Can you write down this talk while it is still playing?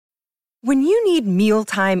When you need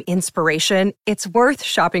mealtime inspiration, it's worth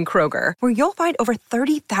shopping Kroger, where you'll find over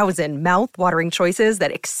 30,000 mouth-watering choices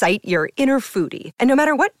that excite your inner foodie. And no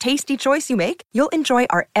matter what tasty choice you make, you'll enjoy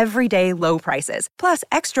our everyday low prices, plus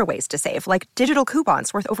extra ways to save, like digital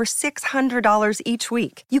coupons worth over $600 each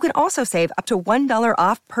week. You can also save up to $1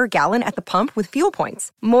 off per gallon at the pump with fuel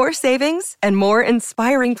points. More savings and more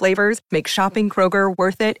inspiring flavors make shopping Kroger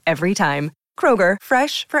worth it every time. Kroger,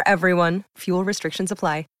 fresh for everyone. Fuel restrictions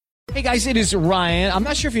apply. Hey guys, it is Ryan. I'm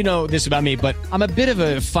not sure if you know this about me, but I'm a bit of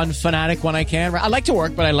a fun fanatic when I can. I like to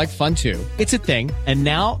work, but I like fun too. It's a thing. And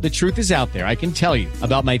now the truth is out there. I can tell you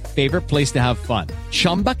about my favorite place to have fun.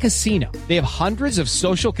 Chumba Casino. They have hundreds of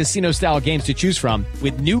social casino style games to choose from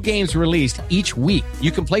with new games released each week.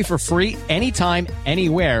 You can play for free anytime,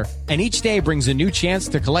 anywhere. And each day brings a new chance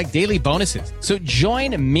to collect daily bonuses. So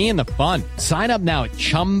join me in the fun. Sign up now at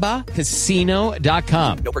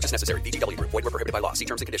ChumbaCasino.com. No purchase necessary. VGW. Void where prohibited by law. See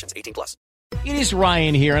terms and conditions. 18+. It is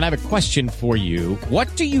Ryan here, and I have a question for you.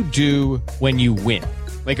 What do you do when you win?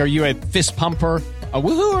 Like, are you a fist pumper, a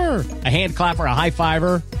woohooer, a hand clapper, a high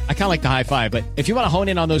fiver? I kind of like the high five, but if you want to hone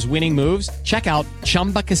in on those winning moves, check out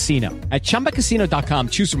Chumba Casino. At ChumbaCasino.com,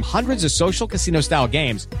 choose from hundreds of social casino-style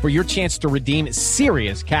games for your chance to redeem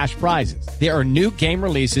serious cash prizes. There are new game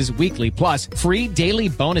releases weekly, plus free daily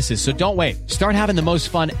bonuses, so don't wait. Start having the most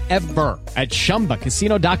fun ever at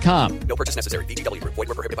ChumbaCasino.com. No purchase necessary. VGW. Void where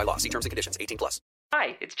prohibited by law. See terms and conditions. 18+.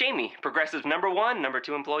 Hi, it's Jamie, Progressive #1,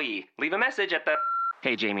 #2 employee. Leave a message at the...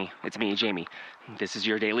 Hey, Jamie, it's me, Jamie. This is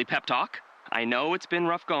your daily pep talk. I know it's been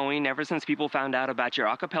rough going ever since people found out about your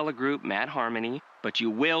a cappella group, Mad Harmony, but you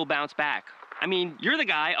will bounce back. I mean, you're the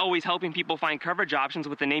guy always helping people find coverage options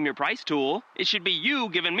with the Name Your Price tool. It should be you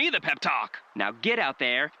giving me the pep talk. Now get out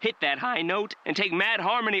there, hit that high note, and take Mad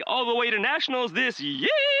Harmony all the way to nationals this year!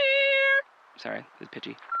 Sorry, it's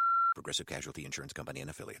pitchy. Progressive Casualty Insurance Company and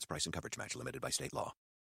Affiliates. Price and coverage match limited by state law.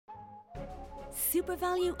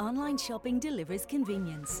 SuperValue online shopping delivers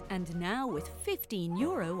convenience. And now with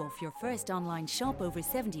 €15 off your first online shop over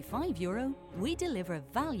 €75, we deliver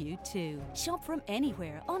value too. Shop from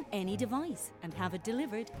anywhere on any device and have it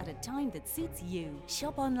delivered at a time that suits you.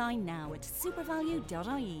 Shop online now at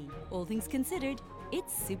supervalue.ie. All things considered,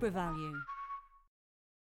 it's SuperValue.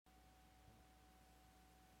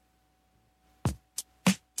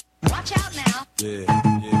 Watch out now. Yeah.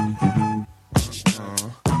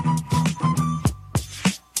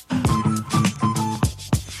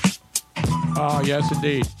 Oh, yes,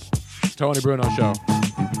 indeed. Tony Bruno Show.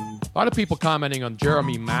 A lot of people commenting on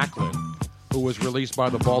Jeremy Maclin, who was released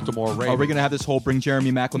by the Baltimore Ravens. Are we going to have this whole bring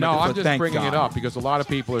Jeremy Maclin? No, I'm just bringing it up because a lot of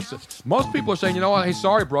people most people are saying, you know what, hey,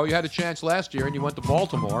 sorry, bro, you had a chance last year and you went to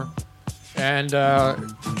Baltimore. And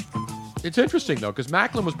it's interesting, though, because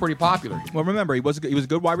Maclin was pretty popular. Well, remember, he was a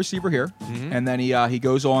good wide receiver here, and then he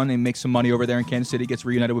goes on and makes some money over there in Kansas City, gets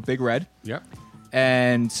reunited with Big Red. Yep.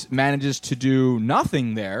 And manages to do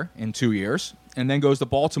nothing there in 2 years, and then goes to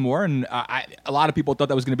Baltimore. And a lot of people thought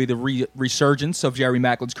that was going to be the resurgence of Jerry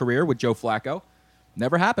Macklin's career with Joe Flacco.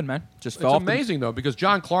 Never happened, man. Just fell off. It's amazing, though, because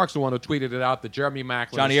John Clark's the one who tweeted it out that Jeremy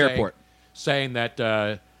Maclin Johnny Airport saying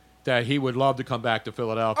that he would love to come back to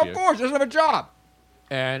Philadelphia. Of course, he doesn't have a job.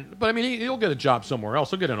 But I mean, he'll get a job somewhere else.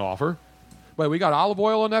 He'll get an offer. But we got olive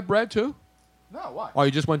oil on that bread, too? No, what? Oh,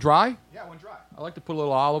 you just went dry? Yeah, I went dry. I like to put a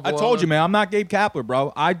little olive oil. I told you, man, I'm not Gabe Kapler,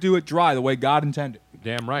 bro. I do it dry the way God intended.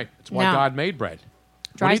 Damn right. That's why No. God made bread.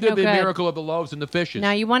 Dry's when he did no the good. miracle of the loaves and the fishes.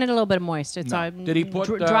 Now you want it a little bit moist. It's Did he put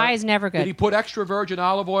dry is never good. Did he put extra virgin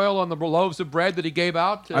olive oil on the loaves of bread that he gave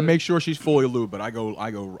out? I make sure she's fully lubed, but I go.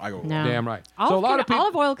 No. Damn right. Olive, So a lot of people.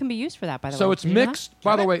 olive oil can be used for that, by the way. So it's Did you know mixed.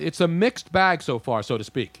 By the way, it's a mixed bag so far, so to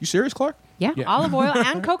speak. You serious, Clark? that? Yeah, olive oil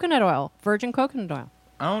and coconut oil, virgin coconut oil.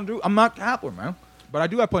 I'm not Kapler, man. But I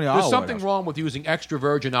do have plenty of There's olive oil. something wrong with using extra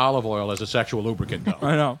virgin olive oil as a sexual lubricant, though.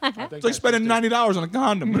 I know. It's like spending $90 on a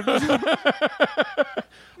condom.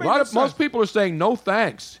 Most people are saying no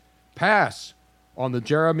thanks, pass on the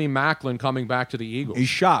Jeremy Maclin coming back to the Eagles. He's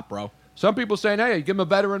shot, bro. Some people saying, hey, give him a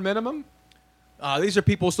veteran minimum. These are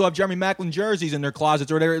people who still have Jeremy Maclin jerseys in their closets,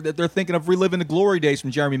 or they're thinking of reliving the glory days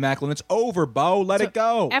from Jeremy Maclin. It's over, Bo. Let it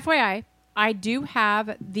go. FYI, I do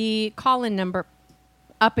have the call-in number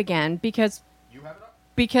up again because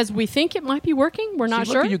we think it might be working. We're not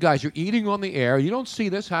See, sure. Look at you guys. You're eating on the air. You don't see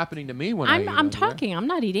this happening to me when I eat on I'm the talking. air. I'm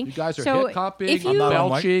not eating. You guys are so hiccuping, if you,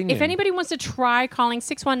 belching. If anybody wants to try calling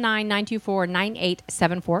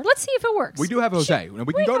 619-924-9874, let's see if it works. We do have Jose.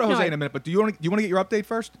 We can go to have Jose no in a minute, but do you want to get your update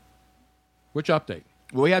first? Which update?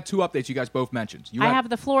 Well, we had two updates you guys both mentioned. I have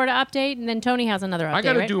the Florida update, and then Tony has another update. I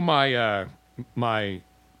got to right? do my my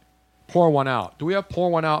pour one out. Do we have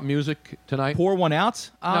pour one out music tonight? Pour one out?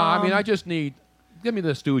 No, I mean I just need Give me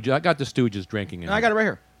the Stooges. I got the Stooges drinking. I got it right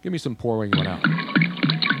here. Give me some pouring one out.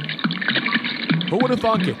 Who would have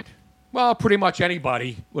thunk it? Well, pretty much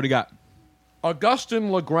anybody. What do you got?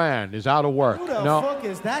 Augustin Legrand is out of work. Who the fuck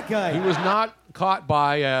is that guy? He was not caught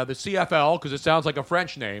by the CFL because it sounds like a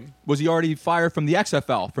French name. Was he already fired from the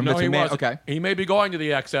XFL? From No, Vince he McMahon? wasn't. Okay. He may be going to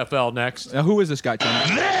the XFL next. Now, who is this guy,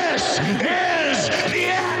 Tony? This is the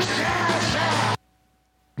XFL.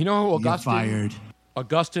 You know who You're fired.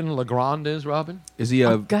 Augustin Legrand is, Robin? Is he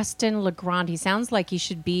a... Augustin Legrand. He sounds like he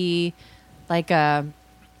should be like a.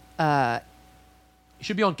 He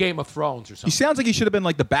should be on Game of Thrones or something. He sounds like he should have been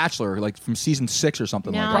like The Bachelor, like from season 6 or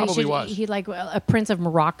something No, like that. he Probably should, was. He like a Prince of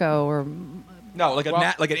Morocco or No, like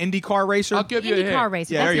like an IndyCar racer. I'll give you a hint. IndyCar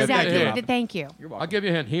racer. Yeah, there That's you go. exactly. Thank you. Thank you. I'll give you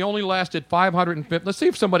a hint. He only lasted 550. Let's see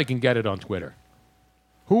if somebody can get it on Twitter.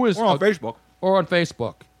 Who is Or on Facebook. Or on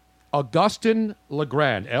Facebook. Augustin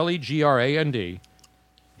Legrand, Legrand.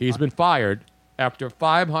 He's been fired after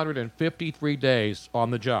 553 days on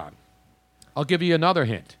the job. I'll give you another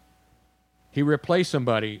hint. He replaced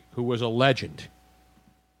somebody who was a legend.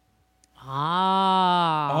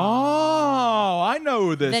 Ah. Oh, I know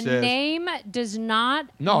who this The is. name does not.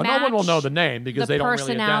 No, no one will match know the name because the they don't really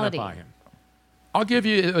personality. identify him. I'll give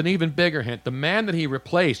you an even bigger hint. The man that he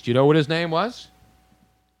replaced, you know what his name was?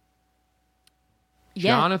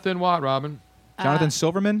 Yeah. Jonathan what, Robin? Jonathan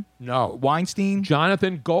Silverman? No. Weinstein?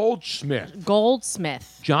 Jonathan Goldsmith.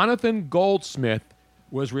 Goldsmith. Jonathan Goldsmith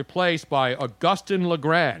was replaced by Augustin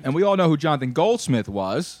Legrand. And we all know who Jonathan Goldsmith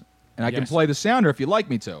was. And I can Yes. play the sounder if you'd like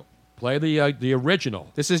me to. Play the original.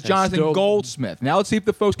 This is And Jonathan still- Goldsmith. Now let's see if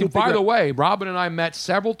the folks can By figure the out. way, Robin and I met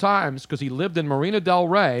several times because he lived in Marina Del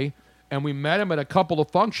Rey, and we met him at a couple of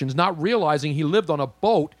functions, not realizing he lived on a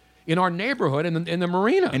boat in our neighborhood in the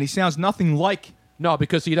marina. And he sounds nothing like... No,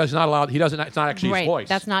 because he does not allow. He doesn't. It's not actually Right. his voice.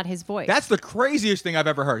 That's not his voice. That's the craziest thing I've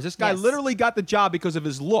ever heard. This guy Yes. literally got the job because of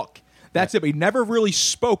his look. That's it. But he never really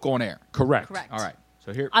spoke on air. correct. correct. All right.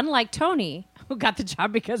 So here... Unlike Tony, who got the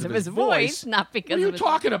job because of his voice, not because What are you of his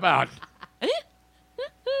talking about?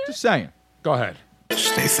 Just saying. Go ahead.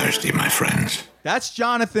 Stay thirsty, my friends. That's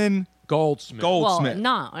Jonathan Goldsmith. Well, Goldsmith.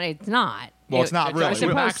 no, it's not. Well, it's not really. was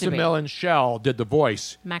supposed to be. Maximilian Schell did the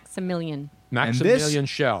voice. Maximilian. Maximilian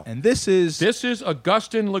Schell. And this is... This is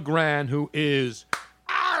Augustin Legrand, who is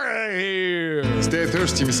out of here. Stay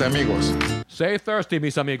thirsty, mis amigos. Stay thirsty,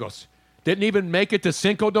 mis amigos. Didn't even make it to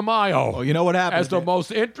Cinco de Mayo. Oh, you know what happened? As the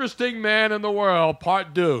most interesting man in the world,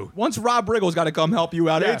 part deux. Once Rob Riggle's got to come help you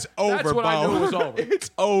out, Yeah, it's over, that's when Bo. I knew it was over.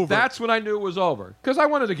 It's over. That's when I knew it was over. Because I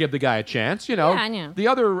wanted to give the guy a chance, you know. Yeah, I know. The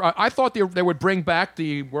other, I thought they would bring back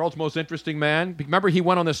the world's most interesting man. Remember he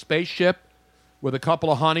went on the spaceship with a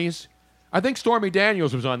couple of honeys? I think Stormy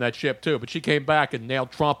Daniels was on that ship too, but she came back and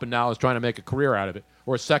nailed Trump and now is trying to make a career out of it,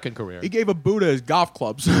 or a second career. He gave a Buddha his golf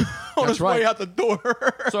clubs on That's his right. way out the door.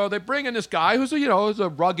 So they bring in this guy who's is a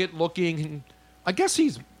rugged looking. I guess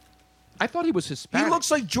I thought he was Hispanic. He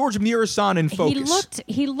looks like George Mirasan in Focus.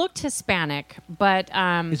 He looked Hispanic, but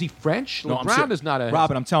Is he French? No, I'm Legrand serious. is not a.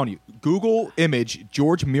 Robin, I'm telling you. Google image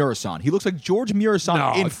George Mirasan. He looks like George Mirasan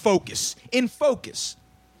No. in Focus. In Focus.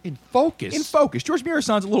 In Focus. In Focus. George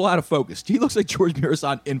Mirasan's a little out of focus. He looks like George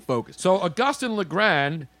Mirasan in Focus. So Augustin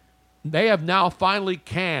Legrand, they have now finally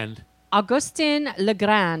canned. Augustin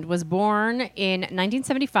Legrand was born in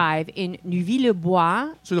 1975 in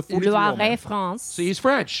Neuville-le-Bois, So the 43-year-old man. Loire, France. See, he's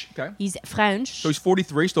French. Okay. He's French. So he's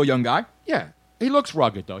 43, still a young guy. Yeah. He looks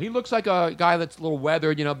rugged, though. He looks like a guy that's a little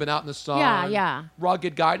weathered, been out in the sun. Yeah.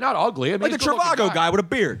 Rugged guy. Not ugly. I mean, Like he's the a good-looking Travago guy with a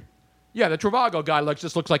beard. Yeah, the Travago guy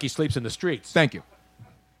just looks like he sleeps in the streets. Thank you.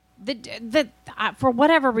 For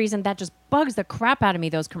whatever reason, that just bugs the crap out of me,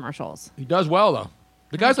 those commercials. He does well, though.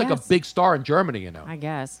 The guy's like a guess. big star in Germany, I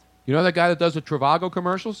guess. You know that guy that does the Travago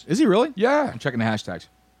commercials? Is he really? Yeah. I'm checking the hashtags.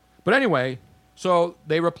 But anyway, so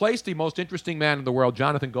they replaced the most interesting man in the world,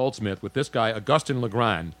 Jonathan Goldsmith, with this guy, Augustin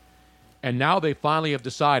Legrand. And now they finally have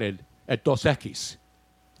decided at Dos Equis.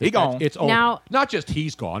 He gone. It's over. Now- Not just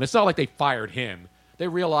he's gone. It's not like they fired him. They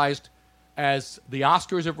realized, as the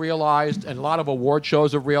Oscars have realized and a lot of award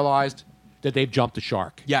shows have realized, that they've jumped the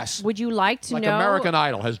shark. Yes. Would you like to Like know? American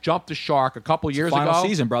Idol has jumped the shark a couple years Final ago.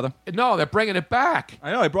 season, brother. No, they're bringing it back.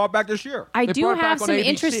 I know. They brought it back this year. I They do brought it have back on some ABC.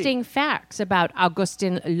 interesting facts about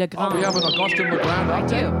Augustin Legrand. Oh, we have an Augustin Legrand I out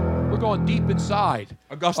do. there? We're going deep inside.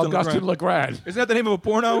 Augustin Legrand. Isn't that the name of a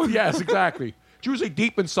porno? Yes, exactly. It's usually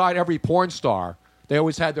deep inside every porn star. They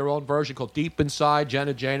always had their own version called Deep Inside,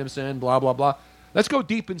 Jenna Jameson, blah, blah, blah. Let's go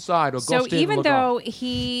deep inside. So Augustin even Legrand.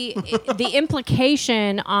 though the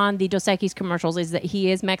implication on the Dos Equis commercials is that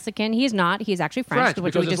he is Mexican, he is not. He is actually French,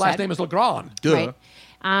 which because we his just last said. name is Legrand. Duh.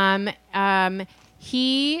 Right.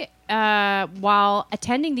 He, while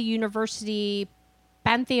attending the University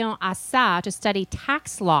Pantheon Assas to study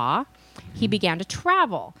tax law, he began to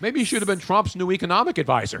travel. Maybe he should have been Trump's new economic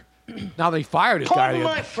advisor. Now they fired his guy. Pardon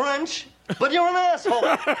my French, but you're an asshole.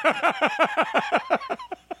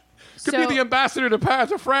 Could be the ambassador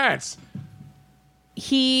to France.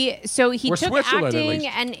 He Or took Switzerland, at acting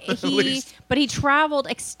least. and but he traveled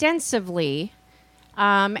extensively,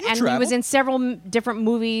 and he was traveled. in several different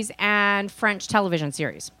movies and French television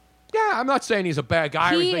series. Yeah, I'm not saying he's a bad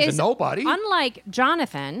guy or He he's is a nobody. Unlike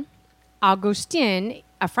Jonathan, Augustin,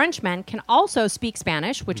 a Frenchman, can also speak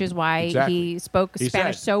Spanish, which is why Exactly. he spoke He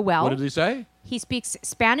Spanish said- so well. What did he say? He speaks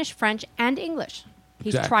Spanish, French, and English.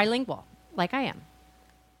 He's Exactly. trilingual, like I am.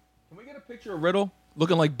 Picture of Riddle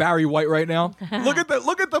looking like Barry White right now. look at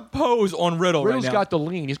the pose on Riddle Riddle's right now. got the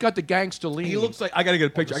lean. He's got the gangster lean. He looks like I gotta get a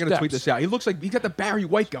picture. I gotta tweet this out. He looks like he's got the Barry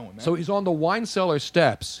White going, man. So he's on the wine cellar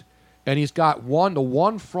steps, and he's got the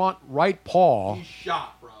one front right paw. He's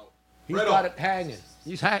shot, bro. He's Riddle. got it hanging.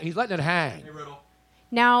 He's letting it hang.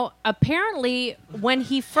 Now, apparently, when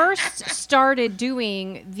he first started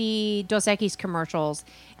doing the Dos Equis commercials,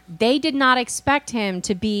 they did not expect him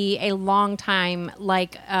to be a long time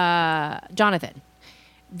like Jonathan.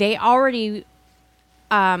 They already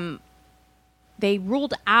they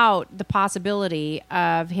ruled out the possibility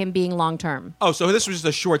of him being long term. Oh, so this was just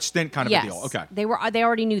a short stint kind of Yes, a deal. Okay. they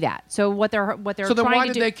already knew that. So what they're So then trying why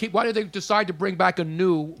to did do, why did they decide to bring back a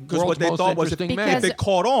new Because world's what they most thought was interesting if man? it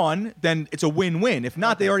caught on, then it's a win-win. If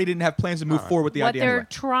not, they already didn't have plans to move forward with the what idea they're anyway.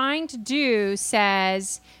 trying to do,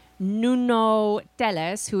 says Nuno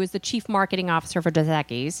Teles, who is the chief marketing officer for Dos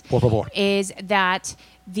Equis, Por favor. is that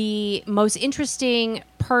the most interesting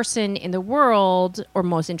person in the world, or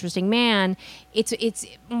most interesting man, it's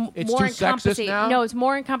more too sexist encompassing. now? No, it's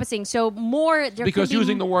more encompassing. So more there Because can be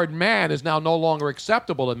using the word man is now no longer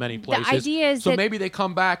acceptable in many places. idea is so that- maybe they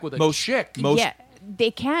come back with a chick. yeah,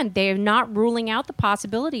 they can. They're not ruling out the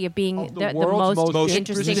possibility of being the world's most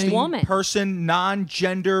interesting woman. person,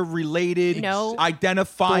 non-gender related, No.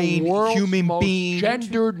 identifying the world's human most being.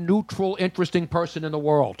 gender neutral, interesting person in the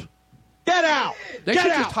world. Get out! They should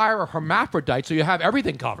just hire a hermaphrodite so you have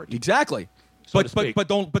everything covered. Exactly. So to speak. But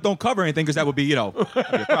don't cover anything because that would be that'd be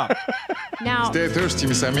a problem. Now, Stay thirsty,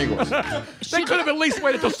 mis amigos. They could have at least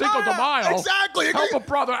waited till Cinco de Mayo. Exactly. Help a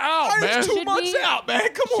brother out, man. It's 2 months out, man.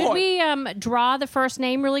 Come Should on. we draw the first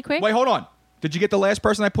name really quick? Wait, hold on. Did you get the last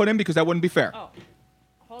person I put in? Because that wouldn't be fair.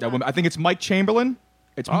 I think it's Mike Chamberlain.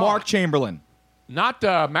 It's Mark Chamberlain. Not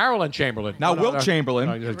Marilyn Chamberlain. Not No, Wilt no. Chamberlain.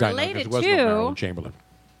 No, Related it was no to- Marilyn Chamberlain.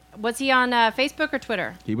 Was he on Facebook or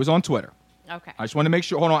Twitter? He was on Twitter. Okay. I just want to make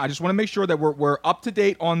sure. Hold on. I just want to make sure that we're up to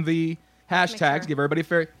date on the hashtags. sure. Give everybody a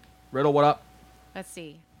fair. Riddle, what up? Let's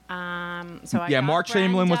see. So I Yeah, got Mark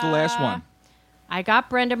Chamberlain was the last Brenda. one. I got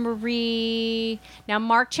Brenda Marie. Now,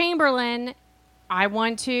 Mark Chamberlain, I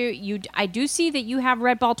want to you. I do see that you have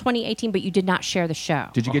Red Ball 2018, but you did not share the show.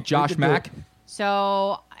 Did you get Josh Mack?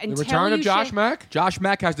 So until return of you Josh share- Mack? Josh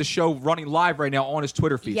Mack has the show running live right now on his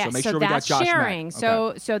Twitter feed. Yes, so make sure we got that's Josh sharing.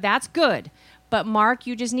 Mack. So that's good. But Mark,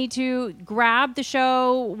 you just need to grab the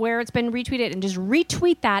show where it's been retweeted and just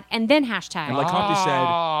retweet that and then hashtag. And like Humpty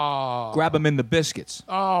said, grab them in the biscuits.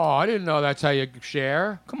 Oh, I didn't know that's how you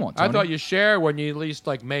share. Come on, I Tony. thought you share when you at least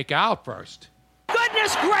make out first.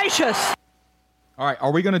 Goodness gracious! All right,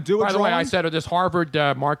 are we going to do it? By the way, I said at this Harvard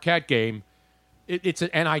Marquette game, it's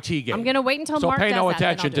an NIT game. I'm going to wait until so Mark pay does no that, then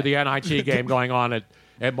I'll attention do to the it. NIT game going on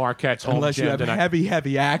at Marquette's home Unless gym you have tonight.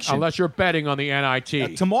 heavy action. Unless you're betting on the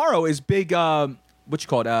NIT. Tomorrow is big. What you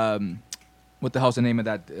call it? What the hell's the name of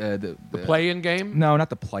that? The play-in game? No, not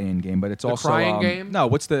the play-in game, but it's The also crying game? No,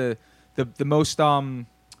 what's the most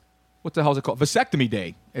what the hell's it called? Vasectomy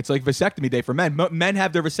day. It's like vasectomy day for men. Men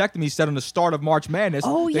have their vasectomy set on the start of March Madness.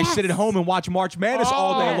 Oh, They sit at home and watch March Madness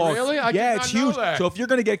all day long. Really? I did yeah, not it's know huge. that. So if you're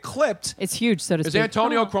going to get clipped, it's huge. So to Is speak.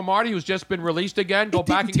 Antonio Cromartie, who's just been released again, go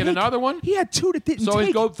back and get another one? He had 2 that didn't So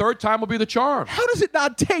take. his third time will be the charm. How does it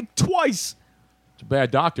not take twice? It's a bad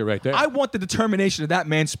doctor right there. I want the determination of that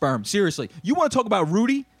man's sperm. Seriously. You want to talk about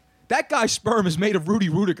Rudy? That guy's sperm is made of Rudy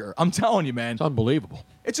Rudiger. I'm telling you, man. It's unbelievable.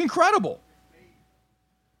 It's incredible.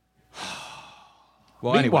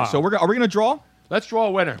 Well, anyway, Meanwhile- so are we going to draw? Let's draw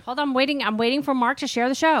a winner. Hold on, I'm waiting for Mark to share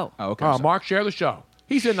the show. Oh, okay. Mark, share the show.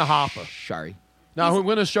 He's in the hopper. Sorry. Now we're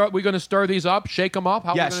going to stir these up, shake them up.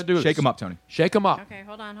 How Yes, are we going to do this? shake 'em up, Tony. Shake them up. Okay,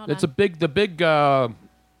 hold on. It's the big. Where'd my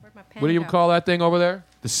pen What do you go? call that thing over there?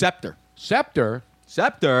 The Scepter. Scepter.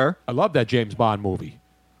 Scepter. I love that James Bond movie.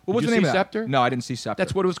 What was Did the you name see of that? Scepter? No, I didn't see Scepter.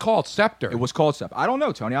 That's what it was called, Scepter. It was called Scepter. I don't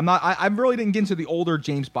know, Tony. I really didn't get into the older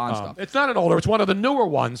James Bond stuff. It's not an older. It's one of the newer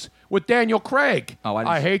ones with Daniel Craig. Oh, I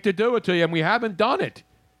didn't see- hate to do it to you, and we haven't done it.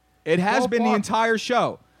 It has Go been the Mark. entire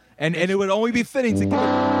show, and it would only be fitting to give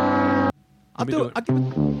it. I'll do it. I'm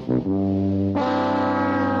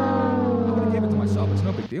going to give it to myself. It's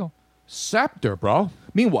no big deal. Scepter, bro.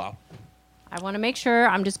 Meanwhile, I want to make sure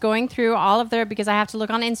I'm just going through all of their because I have to look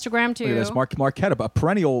on Instagram too. look at this. Marquette, a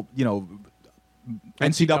perennial,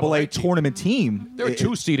 NCAA tournament team. They're a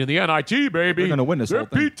 2-seed in the NIT, baby. They're going to win this whole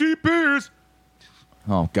thing. PTPs.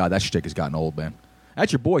 Oh, God, that shtick has gotten old, man.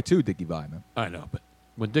 That's your boy, too, Dickie Vi, man. I know, but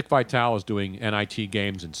when Dick Vitale is doing NIT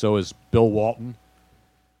games and so is Bill Walton,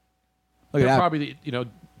 Look at that. probably,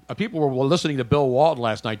 people were listening to Bill Walton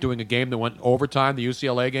last night doing a game that went overtime, the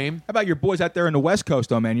UCLA game. How about your boys out there in the West Coast,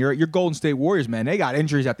 though, man? Your Golden State Warriors, man. They got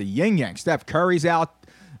injuries at the yin-yang. Steph Curry's out.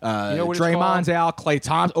 what it's Draymond's called? out. Klay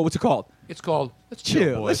Thompson. Oh, what's it called? It's called Let's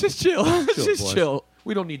Chill. boys. Let's just chill. Let's just boys. chill.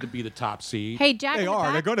 We don't need to be the top seed. Hey, Jack. They in the are.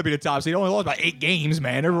 back, They're going to be the top seed. They only lost by 8 games,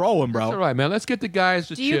 man. They're rolling, bro. That's all right, man. Let's get the guys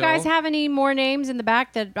to Do chill. you guys have any more names in the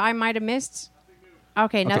back that I might have missed?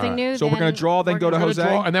 Okay, nothing new. So we're going to draw, then go to We're gonna Jose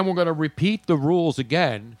draw, and then we're going to repeat the rules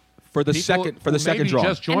again for the People second who may be draw.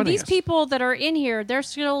 just joining And these us. people that are in here, they're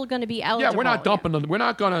still going to be eligible. Yeah, we're not dumping them. We're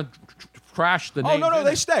not going to crash the Oh, names no, in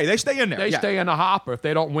they it. stay. They stay in there. They Yeah. stay in the hopper if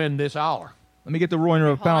they don't win this hour. Let me get the Roy Hold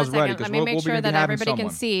on a panels second. ready because Let me make we'll sure be that having everybody someone.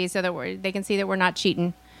 can see so that they can see that we're not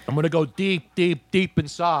cheating. I'm going to go deep, deep, deep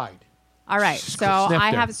inside. All right. So Sniff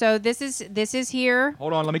I there. have. So this is here.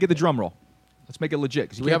 Hold on. Let me get the drum roll. Let's make it legit.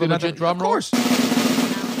 'Cause you Do we can't have a do legit nothing- drum roll? Of course.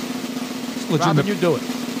 It's Robin, legitimate. you do it.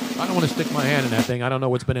 I don't want to stick my hand in that thing. I don't know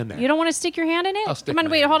what's been in there. You don't want to stick your hand in it? I'll stick Come on,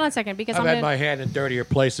 my wait, hand. hold on a second because I've I'm had gonna, my hand in dirtier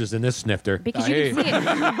places than this snifter. because I you hear can see it.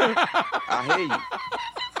 I hear you.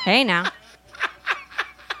 Hey now.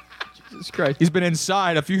 Jesus Christ. He's been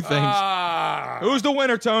inside a few things. Who's the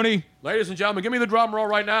winner, Tony? Ladies and gentlemen, give me the drum roll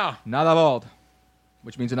right now. Nada bald,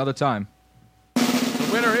 which means another time. The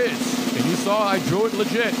winner is, and you saw I drew it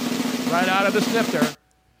legit right out of the snifter,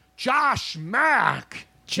 Josh Mack.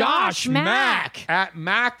 Josh Mack. At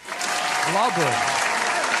Mac Lovin.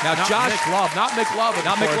 Now, Not Josh, Not McLovin.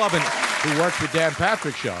 Not of course, McLovin. Who works with Dan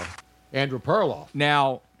Patrick's show. Andrew Perloff.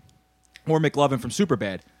 now, or McLovin from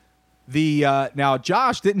Superbad. Now,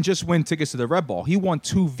 Josh didn't just win tickets to the Red Ball. He won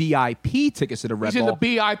 2 VIP tickets to the Red He's in Ball.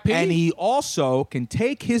 the BIP? And he also can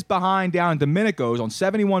take his behind down to Domenico's on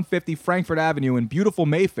 7150 Frankfurt Avenue in beautiful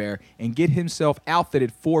Mayfair and get himself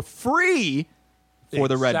outfitted for free for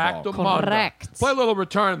the Red Ball. Exactamundo. Correct. Play a little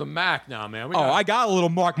Return of the Mac now, man. We Oh, got- I got a little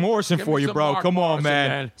Mark Morrison give for me you, some bro. Mark Come on, Morrison,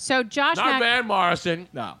 man. So Josh Not Mack, Van Morrison.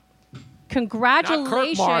 No. congratulations, Not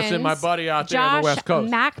Kurt Morrison, my buddy out there on the West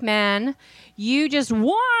Coast. Josh Mackman, you just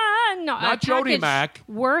won Not a Jody package Mack.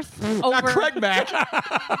 worth over. Not Craig Mack.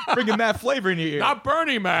 Bringing Matt Flavor in your ear. Not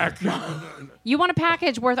Bernie Mac. You want a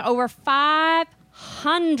package worth over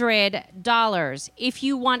 $500. If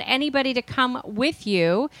you want anybody to come with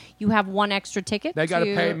you, you have one extra ticket. They got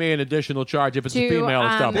to pay me an additional charge if it's a female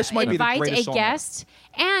and stuff. This might be the invite greatest a song guest.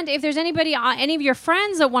 And if there's anybody, any of your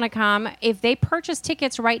friends that want to come, if they purchase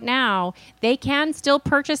tickets right now, they can still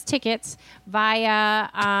purchase tickets via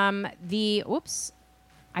the. Oops,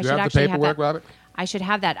 I You should have the actually paperwork, have that. Robert? I should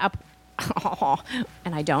have that up.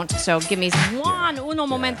 And I don't. So give me uno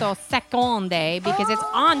momento seconde because it's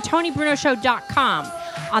on TonyBrunoShow.com.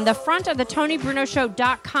 On the front of the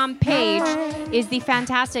TonyBrunoShow.com page is the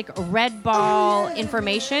fantastic Red Ball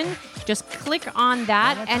information. Just click on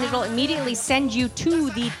that and it'll immediately send you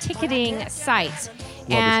to the ticketing site.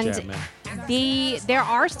 Love this chat, man. There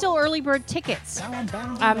are still early bird tickets.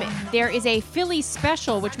 There is a Philly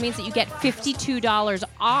special, which means that you get $52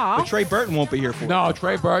 off. But Trey Burton won't be here for it. No,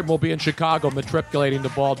 Trey Burton will be in Chicago matriculating the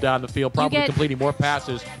ball down the field, probably get- completing more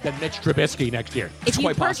passes than Mitch Trubisky next year. If you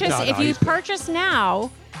quite possible. purchase, No, if you he's- purchase now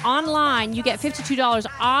online, you get $52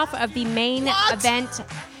 off of the main event.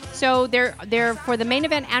 So they're for the main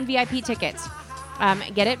event and VIP tickets.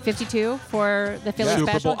 Get it? 52 for the Philly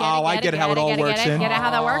Super special. Bowl. Oh, I get how it all works in. Get it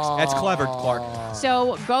how that works? That's clever, Clark.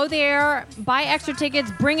 So go there, buy extra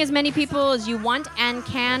tickets, bring as many people as you want and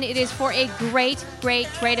can. It is for a great, great,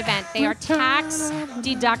 great event. They are tax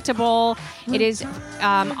deductible. It is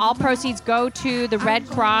all proceeds go to the Red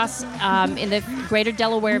Cross in the greater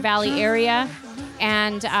Delaware Valley area.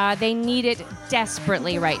 And they need it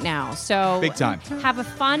desperately right now. So Big time. Have a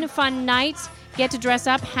fun night. Get to dress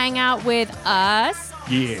up, hang out with us,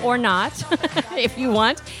 or not, if you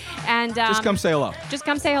want, and Just come say hello. Just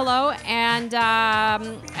come say hello and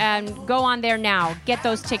go on there now. Get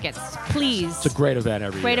those tickets, please. It's a great event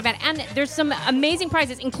every Great year. event. And there's some amazing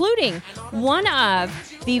prizes, including one of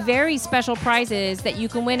the very special prizes that you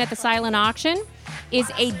can win at the silent auction is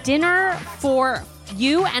a dinner for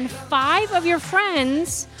you and 5 of your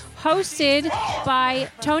friends hosted by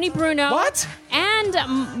Tony Bruno. What? And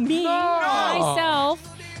me, myself.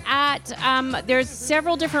 at there's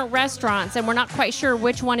several different restaurants, and we're not quite sure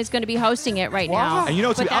which one is going to be hosting it right now. And you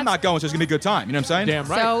know, But I'm not going, so it's gonna be a good time. You know what I'm saying? Damn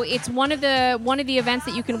right. So it's one of the events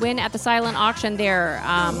that you can win at the silent auction there.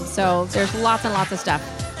 So there's lots and lots of stuff.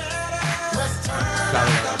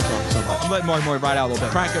 I'm letting Maury ride out a little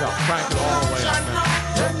bit. Crank it up. Crank it all the way up,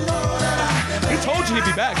 man. He told you he'd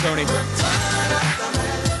be back, Tony.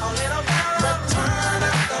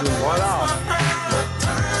 What up?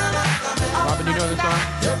 Robin, you know this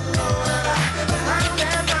song?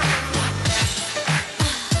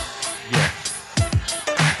 Yeah.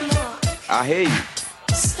 I hear you.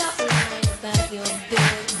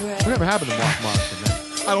 Whatever happened to Mark Morrison, man?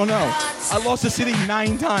 I don't know. I lost the city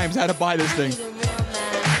 9 times. I had to buy this thing.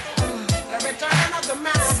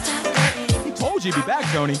 He told you he'd be back,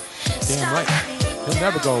 Tony. Damn right. He'll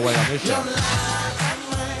never go away on this show.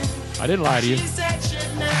 I didn't lie to you.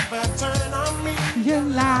 You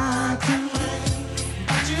lied to me.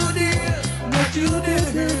 What you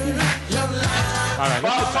did. All right,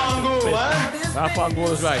 let's get back to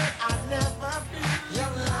business. is right.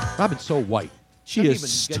 Robin's so white. She Doesn't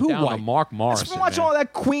is even get too down to white. Mark Morrison. Let's watch man. all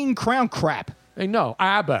that Queen Crown crap. Hey, no,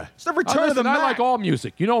 ABBA. It's the Return of the I Mac. like all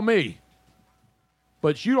music. You know me.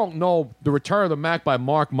 But you don't know the Return of the Mac by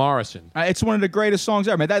Mark Morrison. It's one of the greatest songs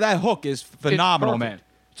ever, man. That hook is phenomenal, It's man. perfect.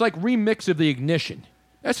 It's like remix of the Ignition.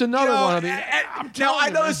 That's another one of the. Now, I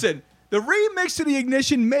know, listen, the remix to the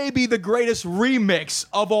Ignition may be the greatest remix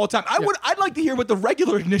of all time. I'd like to hear what the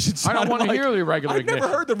regular Ignition I sounded don't want to like. hear the regular I've Ignition.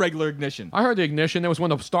 never heard the regular Ignition. I heard the Ignition. That was when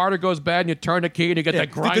the starter goes bad and you turn the key and you get that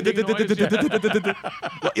grinding noise.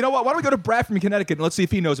 Well, you know what? Why don't we go to Brad from Connecticut and let's see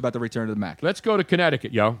if he knows about the Return of the Mac. Let's go to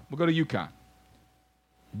Connecticut, yo. We'll go to UConn.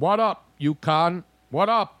 What up, UConn? What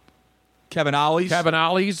up? Kevin Ollie's. Kevin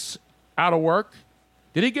Ollie's out of work.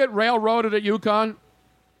 Did he get railroaded at UConn?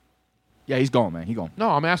 Yeah, he's going, man. He's going. No,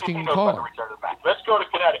 I'm asking caller. Let's go to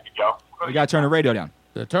Connecticut, Joe. We got to turn the radio down.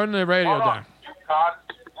 Turn the radio down.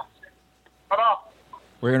 What up?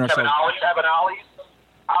 We're hearing Kevin ourselves. Ollie's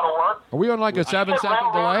out of work. Are we on like a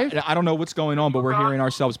 7-second delay? I don't know what's going on, but we're hearing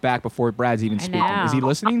ourselves back before Brad's even speaking. know. Is he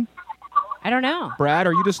listening? I don't know. Brad,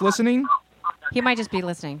 are you just listening? He might just be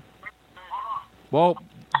listening. Well,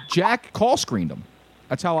 Jack call screened him.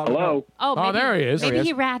 That's how I Hello. Oh, maybe, there he is. Maybe There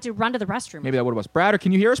he he had to run to the restroom. Maybe that what it was. Brad, or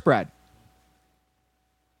can you hear us, Brad?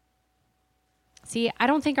 See, I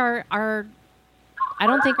don't think our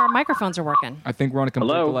microphones are working. I think we're on a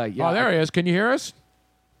complete Hello? delay. Yeah, Oh, there he is. Can you hear us?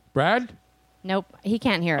 Brad? Nope, he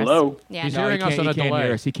can't hear us. Hello? Yeah, He's no. hearing us on a He can't delay.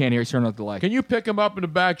 hear us. He can't hear us. Turn on the delay. Can you pick him up in the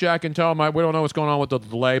back, Jack, and tell him we don't know what's going on with the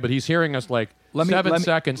delay, but he's hearing us like 7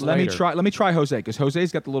 seconds let later. Let me try Jose, because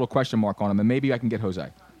Jose's got the little question mark on him, and maybe I can get Jose.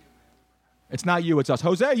 It's not you, it's us.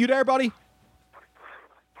 Jose, you there, buddy?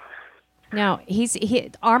 No,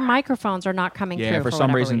 our microphones are not coming Yeah, through for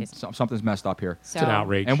some whatever reason, something's messed up here. So, It's an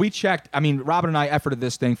outrage. And we checked. I mean, Robin and I efforted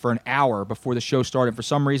this thing for an hour before the show started. For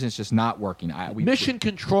some reason, it's just not working. Mission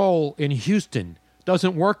control in Houston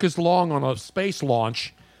doesn't work as long on a space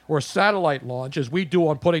launch or a satellite launch as we do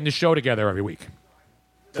on putting the show together every week.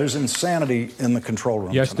 There's insanity in the control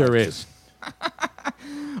room. Yes, tonight. there is.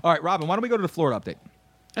 All right, Robin, why don't we go to the Florida update?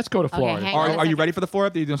 Let's go to Florida. hang on a Are you second. ready for the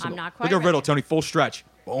Florida update? You doing I'm something? not quite Look at Riddle, ready. Tony, full stretch.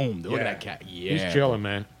 Boom. Look at that cat. Yeah. He's chilling,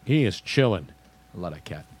 man. He is chilling. I love that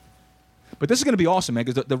cat. But this is going to be awesome, man,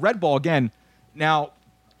 because the Red Ball, again, now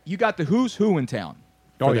you got the who's who in town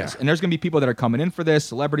for Oh, this. yeah. And there's going to be people that are coming in for this,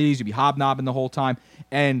 celebrities, you'll be hobnobbing the whole time.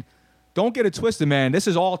 And don't get it twisted, man. This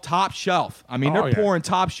is all top shelf. I mean, Oh, they're yeah. pouring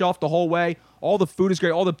top shelf the whole way. All the food is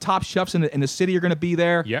great. All the top chefs in the city are going to be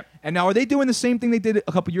there. Yep. And now, are they doing the same thing they did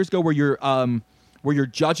a couple years ago where you're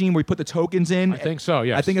judging, where you put the tokens in? I think so,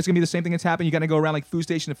 yes. I think it's going to be the same thing that's happening. You're going to go around like food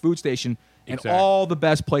station to food station, and Exactly. all the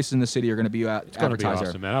best places in the city are going to be It's going to be advertised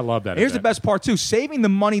awesome, there. man. I love that. Here's the event. best part, too. Saving the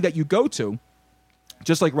money that you go to,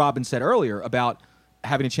 just like Robin said earlier about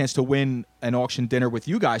having a chance to win an auction dinner with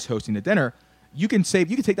you guys hosting the dinner, you can take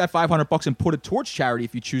that $500 and put it towards charity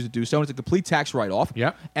if you choose to do so. And it's a complete tax write-off.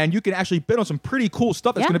 Yep. And you can actually bid on some pretty cool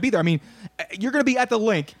stuff that's Yeah. going to be there. I mean, you're going to be at the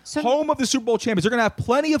link, home of the Super Bowl champions. They're going to have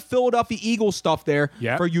plenty of Philadelphia Eagles stuff there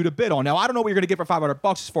Yep. for you to bid on. Now, I don't know what you're going to get for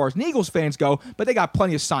 $500 as far as Eagles fans go, but they got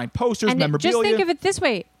plenty of signed posters, And memorabilia. just think of it this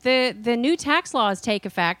way: the new tax laws take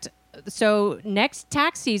effect. So next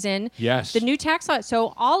tax season, Yes. the new tax law.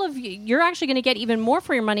 So all of you're actually going to get even more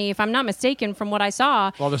for your money, if I'm not mistaken, from what I saw.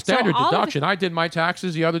 Well, the So standard all of deduction. I did my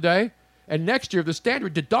taxes the other day, and next year the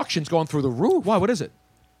standard deduction's going through the roof. Why? What is it?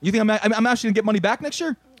 You think I'm actually going to get money back next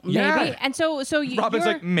year? maybe. Yeah. And so Robin's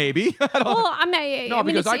you're, like, maybe. well, I'm not. No,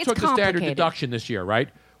 because I took the standard deduction this year, right?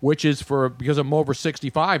 which is because I'm over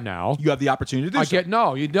 65 now. You have the opportunity to do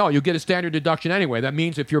you get a standard deduction anyway. That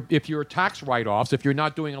means if your tax write-offs, if you're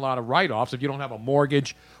not doing a lot of write-offs, if you don't have a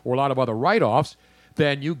mortgage or a lot of other write-offs,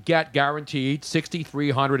 then you get guaranteed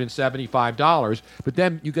 $6,375. But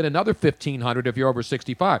then you get another $1,500 if you're over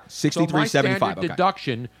 65. $6,375. So my standard Okay.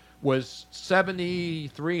 deduction was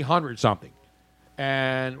 $7,300 something,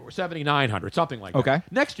 and or $7,900 something like that. Okay.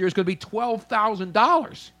 Next year is going to be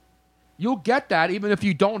 $12,000. You'll get that even if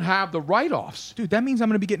you don't have the write-offs. Dude, that means I'm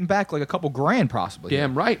going to be getting back like a couple grand possibly.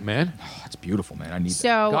 Damn right, man. Oh, that's beautiful, man. I need that.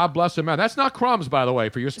 So God bless him, man. That's not crumbs, by the way,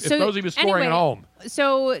 for if those of you scoring at home.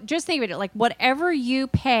 So just think of it like whatever you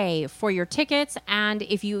pay for your tickets, and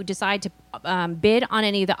if you decide to bid on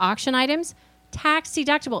any of the auction items, tax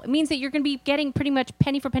deductible. It means that you're going to be getting pretty much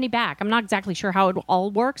penny for penny back. I'm not exactly sure how it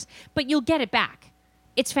all works, but you'll get it back.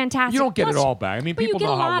 It's fantastic. You don't get it all back. I mean, people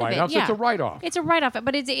know how write-offs. Yeah. It's a write-off. It's a write-off,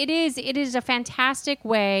 but it is a fantastic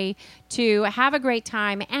way to have a great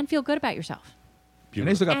time and feel good about yourself. And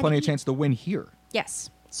they still got plenty of chance to win here. Yes.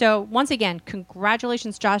 So once again,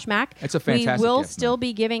 congratulations, Josh Mack. It's a fantastic We will gift, still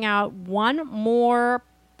be giving out one more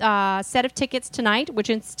set of tickets tonight,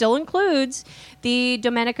 which still includes the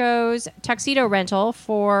Domenico's tuxedo rental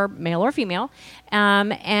for male or female.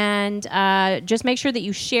 And just make sure that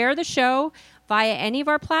you share the show via any of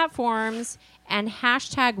our platforms and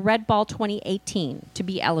hashtag RedBall2018 to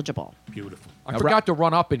be eligible. Beautiful. I forgot to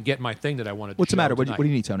run up and get my thing that I wanted to What's the show matter? What tonight. do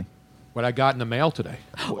you need, Tony? What I got in the mail today.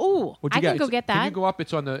 Ooh, What'd you I can go get that. Can you go up?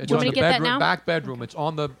 It's on the you want me to get that bedroom, now? back bedroom. It's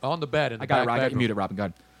on the bed. In the I got it. back Right. I got you bedroom. muted, Robin. Go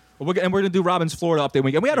ahead. Well, we're going to do Robin's Florida update.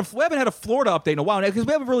 We haven't had a Florida update in a while because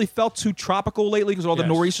we haven't really felt too tropical lately because all the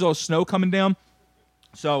nor'easters, all the snow coming down.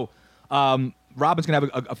 So Robin's going to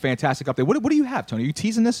have a fantastic update. What do you have, Tony? Are you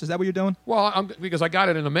teasing this? Is that what you're doing? Well, because I got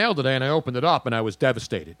it in the mail today and I opened it up and I was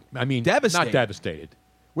devastated. I mean, Devastated? not devastated.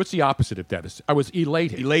 What's the opposite of devastated? I was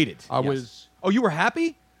elated. Elated. I was. Oh, you were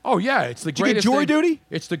happy? Oh yeah, it's the Did you get greatest. jury thing. duty?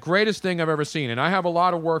 It's the greatest thing I've ever seen, and I have a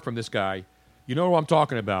lot of work from this guy. You know who I'm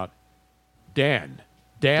talking about? Dan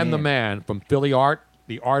the man from Philly Art,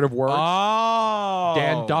 the Art of Words. Oh,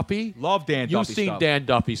 Dan Duffy. Love Dan Duffy. You've seen Dan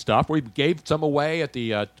Duffy stuff. We gave some away at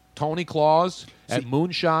the Tony Claus at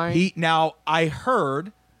Moonshine. Now I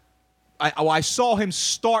heard. I saw him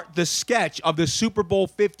start the sketch of the Super Bowl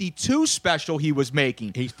 52 special he was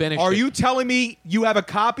making. He finished Are it. you telling me you have a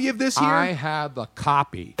copy of this here? I have the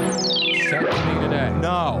copy sent to me today.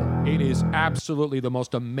 No. It is absolutely the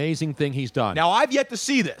most amazing thing he's done. Now, I've yet to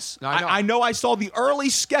see this. I know I saw the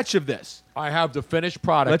early sketch of this. I have the finished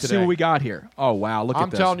product Let's today. see what we got here. Oh, wow. Look at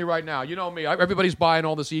I'm this. telling you right now. You know me. Everybody's buying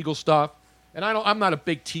all this Eagle stuff. And I'm not a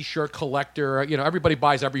big T-shirt collector. You know, everybody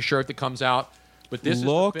buys every shirt that comes out. But this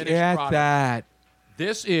Look is the finished at product. that.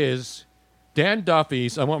 This is Dan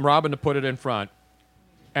Duffy's. I want Robin to put it in front.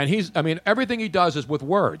 And everything he does is with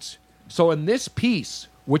words. So in this piece,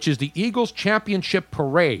 which is the Eagles Championship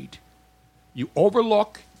Parade, it's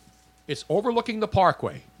overlooking the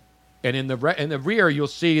Parkway. And in the rear, you'll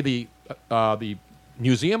see the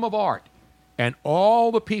Museum of Art. And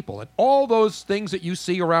all the people and all those things that you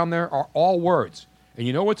see around there are all words. And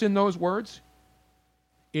you know what's in those words?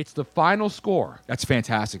 It's the final score. That's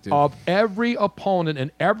fantastic, dude. Of every opponent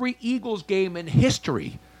in every Eagles game in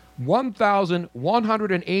history.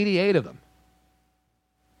 1,188 of them.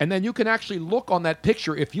 And then you can actually look on that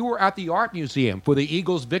picture if you were at the Art Museum for the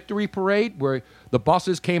Eagles Victory Parade where the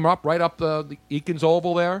buses came up right up the Eakins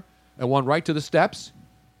Oval there and went right to the steps.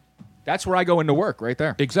 That's where I go into work, right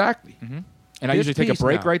there. Exactly. Mm-hmm. And I This usually take a piece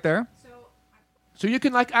break now. right there. So you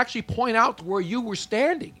can actually point out where you were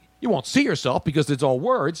standing. You won't see yourself because it's all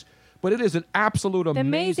words, but it is an absolute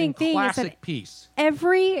amazing thing is classic that piece.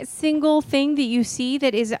 Every single thing that you see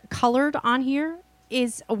that is colored on here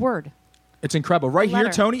is a word. It's incredible. Right here,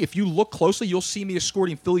 letter. Tony, if you look closely, you'll see me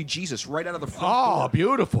escorting Philly Jesus right out of the front door.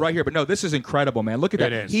 Beautiful. Right here. But no, this is incredible, man. Look at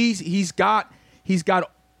that. It is. He's got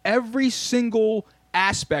every single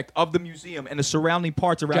aspect of the museum and the surrounding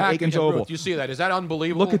parts around Jack, Aikens yeah, Oval. Ruth, you see that? Is that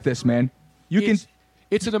unbelievable? Look at this, man.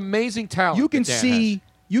 It's an amazing talent. You can that Dan see has.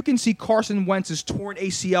 you can see Carson Wentz's torn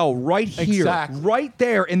ACL right here, Exactly. right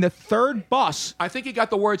there in the third bus. I think he got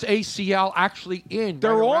the words ACL actually in.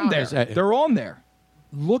 They're right on around there. his head. They're on there.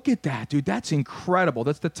 Look at that, dude. That's incredible.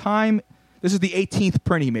 That's the time. This is the 18th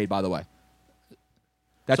print he made, by the way.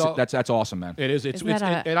 That's awesome, man. It is. That's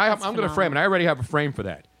I'm going to frame it. I already have a frame for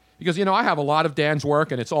that because I have a lot of Dan's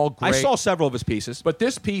work and it's all great. I saw several of his pieces, but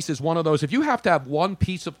this piece is one of those. If you have to have one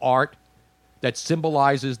piece of art that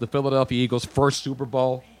symbolizes the Philadelphia Eagles' first Super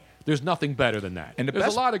Bowl, there's nothing better than that. And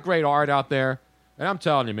there's a lot of great art out there, and I'm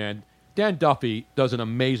telling you, man, Dan Duffy does an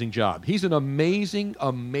amazing job. He's an amazing.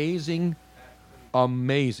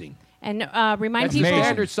 And remind That's people. the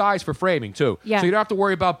standard size for framing, too. Yeah. So you don't have to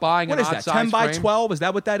worry about buying What an is odd that? size 10 by frame. 12? Is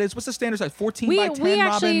that what that is? What's the standard size? 14 by 10, we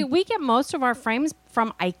actually Robin? we get most of our frames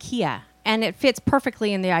from IKEA, and it fits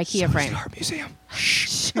perfectly in the IKEA frame. Art Museum.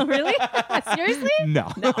 Really? Seriously? No.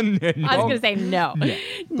 I was going to say no.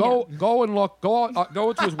 Go and look. Go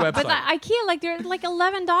to his website. But the IKEA, they're like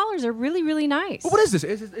 $11. They're really, really nice. But what is this?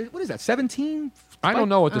 What is that? 17? I don't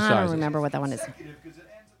know what the I size don't is. remember what that one is.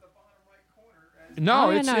 No, Oh,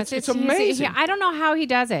 yeah, it's amazing. I don't know how he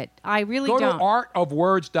does it. I really Go don't. to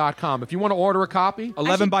artofwords.com. If you want to order a copy,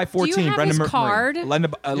 11 by 14. do you have Brendan his Murray. card?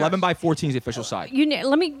 11 by 14 is the official side.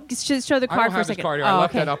 Let me just show the I card don't for a have his second. card here. I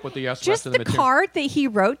left that up with the rest Just of the the material. card that he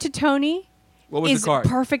wrote to Tony What was is the card?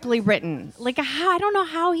 perfectly written. Like, I don't know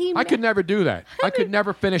how he. I could never do that. I could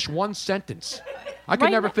never finish one sentence. I could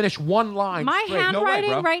Right never now- finish one line. My straight.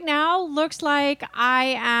 handwriting right now looks like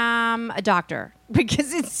I am a doctor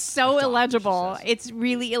because it's so illegible. It's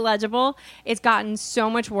really illegible. It's gotten so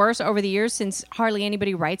much worse over the years since hardly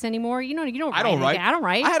anybody writes anymore. You don't I don't write. anything. I don't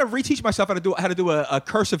write. I had to reteach myself how to do a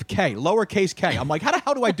cursive K, lowercase K. I'm like, how the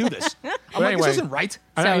hell do I do this? I'm But like, anyway, this isn't right.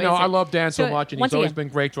 I love Dan so much, and he's once always again,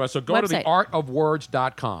 been great to us. So go to the website.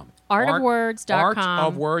 artofwords.com.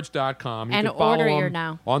 Artofwords.com. Artofwords.com. You And can follow order your him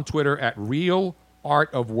now. on Twitter at Real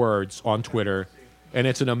Art of Words on Twitter, and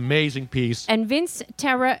it's an amazing piece. And Vince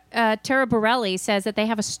Taraborelli says that they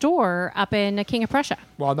have a store up in King of Prussia.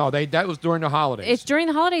 Well, no, that was during the holidays. It's during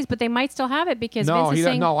the holidays, but they might still have it because Vince is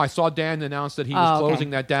saying... I saw Dan announce that he was Oh, okay. closing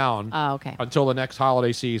that down okay. until the next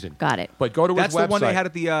holiday season. Got it. But go to That's his website. the one they had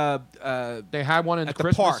at the They had one in at the the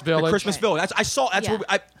Christmas park, Village. the Christmas Village. I saw. That's Yeah.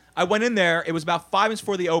 where I went in there. It was about 5 minutes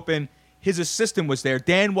before the open. His assistant was there.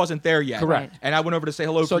 Dan wasn't there yet. Correct. And I went over to say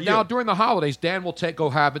hello So for now you. during the holidays, Dan will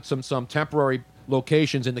go have it some temporary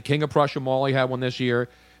locations in the King of Prussia Mall. He had one this year,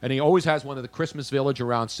 and he always has one at the Christmas Village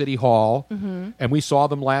around City Hall. Mm-hmm. And we saw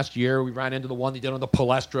them last year. We ran into the one he did on the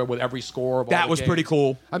Palestra with every score of all That the was games. pretty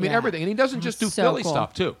cool. I mean, Yeah. everything. And he doesn't just do So Philly cool.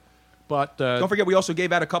 stuff too. But Don't forget, we also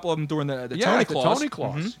gave out a couple of them during the Yeah, Tony the Claus. Tony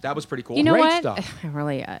Claus. Mhm. That was pretty cool. You know Great what? stuff.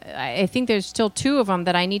 I think there's still 2 of them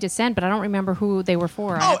that I need to send, but I don't remember who they were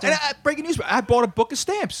for. I Oh, have to- and breaking news! I bought a book of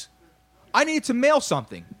stamps. I needed to mail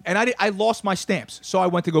something, and I lost my stamps, so I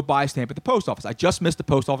went to go buy a stamp at the post office. I just missed the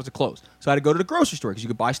post office to close, so I had to go to the grocery store because you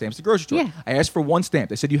could buy stamps at the grocery store. Yeah. I asked for one stamp.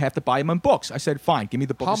 They said you have to buy them in books. I said fine, give me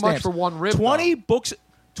the book How of much stamps. for one rib, 20 books,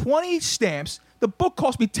 20 stamps. The book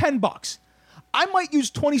cost me $10. I might use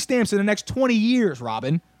 20 stamps in the next 20 years,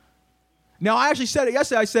 Robin. Now I actually said it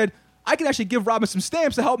yesterday. I said I can actually give Robin some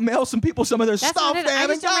stamps to help mail some people some of their That's stuff not it. they I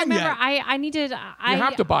haven't just don't gotten remember. yet. I needed. you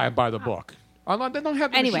have to buy them by the book. They don't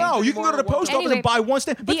have the Anyway. machines No, you can go to the anymore. post office Anyway, and buy one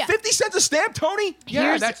stamp. But the- 50 cents a stamp, Tony? Yeah,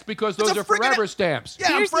 Here's- that's because It's those a are friggin- forever stamps. Yeah,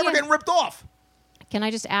 Here's I'm forever the- getting ripped off. Can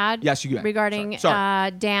I just add? Yes, you can. Regarding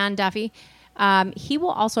Sorry. Dan Duffy, he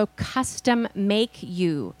will also custom make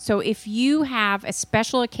you. So if you have a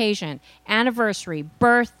special occasion, anniversary,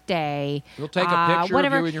 birthday, He'll take a picture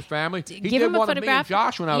whatever, of you and your family. He give did him a one of me and photograph.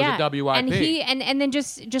 Josh when I was Yeah. at WIP. And he and then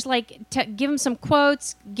just like give him some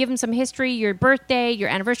quotes, give him some history, your birthday, your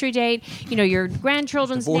anniversary date, your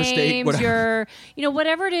grandchildren's Divorce date, names, whatever. your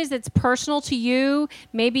whatever it is that's personal to you.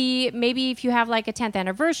 Maybe if you have like a 10th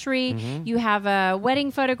anniversary, Mm-hmm. you have a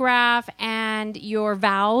wedding photograph and your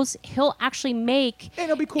vows. He'll actually make Hey,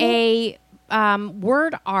 that'll be cool. a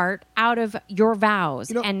word art out of your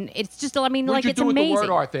vows, and it's just What'd like you it's do with amazing. the word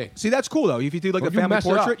art thing? See, that's cool, though. If you do like Well, the you family mess it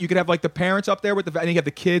up. portrait, you could have like the parents up there and you have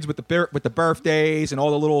the kids with the birthdays and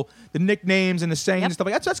all the nicknames and the sayings and stuff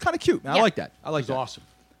like that. That's kind of cute. I Yeah. like that. I like that. Awesome.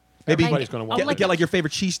 Maybe Everybody's gonna want get like your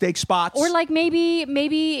favorite cheesesteak spots. Or like maybe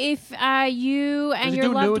if you and Does he your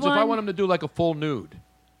do loved nudes? one. If I want him to do like a full nude,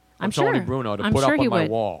 I'm of Tony sure. Bruno to I'm put sure up he on my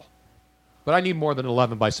would. wall. But I need more than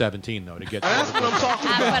 11 by 17 though to get. That's what I'm talking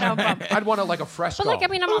about. I'd want it like a fresco. But like,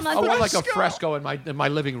 I mean, I'm on the- I want like a fresco in my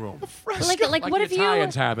living room. Like Like what the if you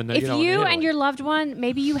Italians have in the- if you know, in you Italy. and your loved one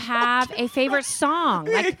maybe you have a favorite song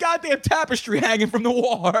Yeah, a goddamn tapestry hanging from the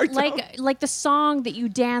wall. like the song that you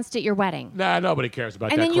danced at your wedding. Nah, nobody cares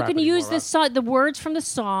about And that then you crap can anymore, use the words from the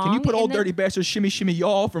song. Can you put and Old then- Dirty Bastard Shimmy Shimmy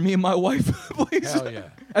Y'all for me and my wife, please? Hell yeah.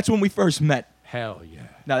 That's when we first met. Hell yeah.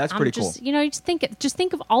 No, that's pretty cool. Just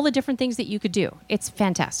think of all the different things that you could do. It's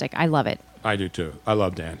fantastic. I love it. I do too. I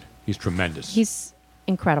love Dan. He's tremendous. He's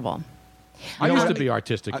incredible. I used to be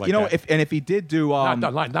artistic like you know, that. if he did do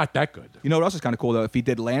not that good. You know what else is kind of cool though? If he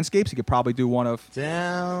did landscapes, he could probably do one of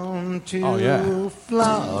Down to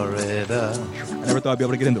Florida. I never thought I'd be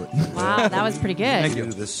able to get into it. Wow, that was pretty good. Thank you.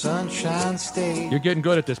 The Sunshine State. You're getting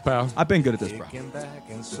good at this, pal. I've been good at this, bro.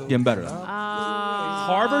 Getting better.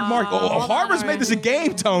 Harvard, Mark. Harvard's made this a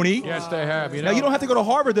game, Tony. Yes, they have. Now you don't have to go to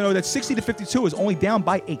Harvard to know that 60 to 52 is only down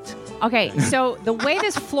by 8. Okay, so the way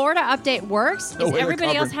this Florida update works No is way they're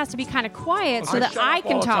everybody else covered. has to be kind of quiet so I that shut I up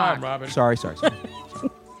can all the talk. time, Robin. Sorry.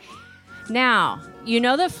 Now, you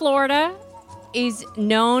know that Florida is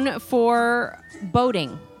known for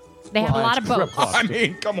boating. They have a lot of boats. I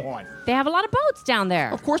mean, come on. They have a lot of boats down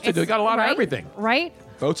there. Of course they do. They got a lot of everything. Right?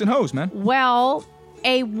 Boats and hose, man. Well,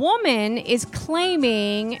 a woman is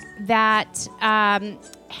claiming that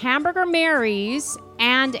Hamburger Mary's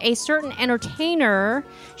and a certain entertainer,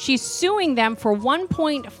 she's suing them for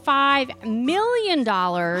 $1.5 million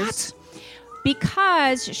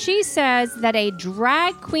because she says that a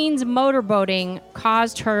drag queen's motorboating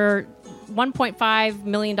caused her $1.5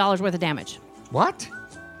 million worth of damage. What?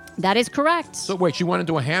 That is correct. So wait, she went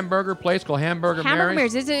into a hamburger place called Hamburger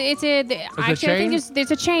Mary's? It's a actually, I chain? think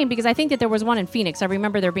there's a chain because I think that there was one in Phoenix. I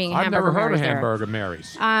remember there being a I've Hamburger never heard of Mary's there. Hamburger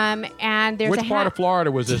Mary's. And there's Which part of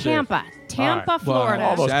Florida was this in? Tampa, All right. Florida.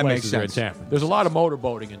 All those That makes places are in sense. Tampa. There's a lot of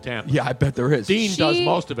motorboating in Tampa. Yeah, I bet there is. Dean does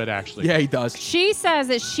most of it, actually. Yeah, he does. She says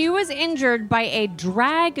that she was injured by a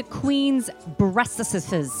drag queen's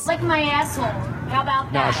breastises. Like my asshole. How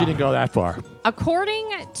about that? No, she didn't go that far. According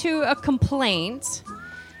to a complaint,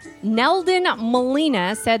 Neldon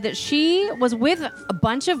Molina said that she was with a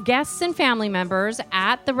bunch of guests and family members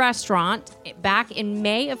at the restaurant back in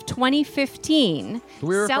May of 2015. Do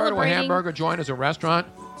we refer to a hamburger joint as a restaurant?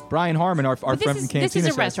 Brian Harmon, our friend from Cantina, this is a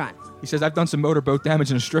says- restaurant. He says, I've done some motorboat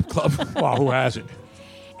damage in a strip club. Well, who hasn't?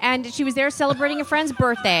 And she was there celebrating a friend's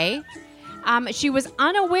birthday. She was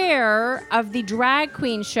unaware of the drag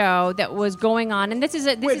queen show that was going on, and this is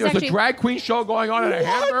Wait, there's actually a drag queen show going on at a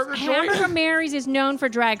hamburger joint? Hamburger Mary's is known for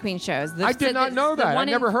drag queen shows. I did not know that. I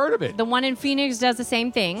never heard of it. The one in Phoenix does the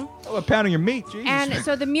same thing. Oh, a pound of your meat, Jesus. And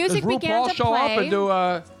so the music Does began RuPaul to show play. up and do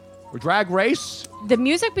a drag race? The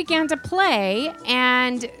music began to play,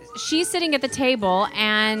 and she's sitting at the table,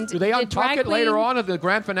 and Do they the untuck drag it later queen- on at the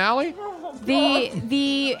grand finale?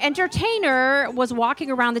 The entertainer was walking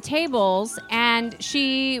around the tables, and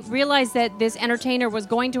she realized that this entertainer was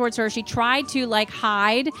going towards her. She tried to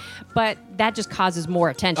hide, but that just causes more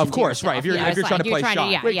attention. Of course, to yourself. right. If you're it's trying to play you're shy.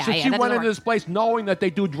 yeah, Wait, yeah, so yeah, she that went doesn't into work. this place knowing that they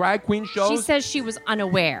do drag queen shows? She says she was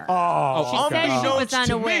unaware. Oh, She said she was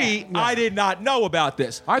unaware. I did not know about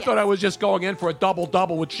this. I thought I was just going in for a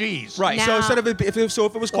double with cheese. Right. So Now- instead of if it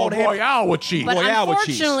was called Royale with cheese. But Royale with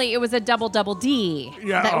cheese. unfortunately, it was a double D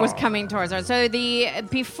that was coming towards her. So the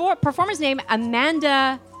performer's name,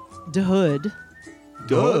 Amanda DeHood.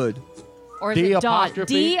 Good. Or is D it Dodd?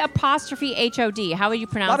 apostrophe? D apostrophe HOD. How would you A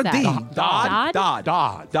pronounce lot of that? D. Dodd? Dodd.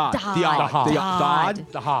 Dodd. Dodd. Dodd.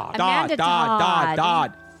 Amanda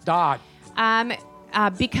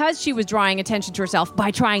Dodd. Because she was drawing attention to herself by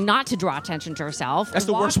trying not to draw attention to herself. That's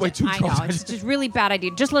the worst way to I draw know. attention. It's just really bad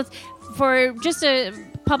idea. Just a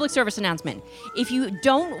public service announcement. If you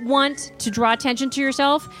don't want to draw attention to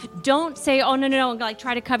yourself, don't say, oh, no,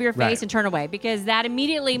 try to cover your face Right. and turn away, because that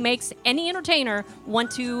immediately makes any entertainer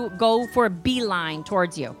want to go for a beeline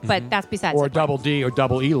towards you. But that's besides Or the a point. double D or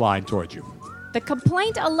double E line towards you. The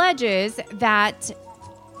complaint alleges that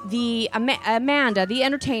the Amanda, the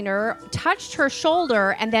entertainer, touched her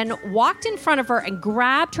shoulder and then walked in front of her and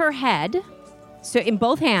grabbed her head, so in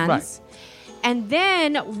both hands, Right. and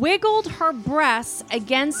then wiggled her breasts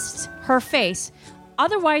against her face,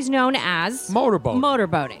 otherwise known as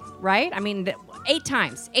motorboating, right? I mean, 8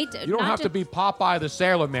 times. You don't have to be Popeye the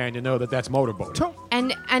Sailor Man to know that that's motorboating.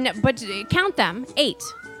 But count them, 8.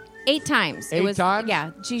 8 times. 8 times? Yeah.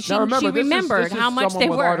 She Now remember, this remembered is how much someone they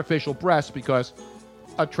with were. artificial breasts, because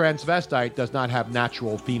a transvestite does not have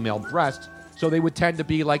natural female breasts, so they would tend to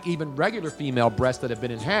be like even regular female breasts that have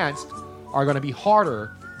been enhanced are going to be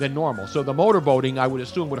harder than normal. So the motorboating, I would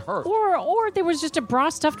assume, would hurt. Or there was just a bra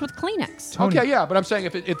stuffed with Kleenex. Okay, yeah, but I'm saying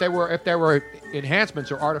if there were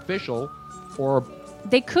enhancements or artificial, or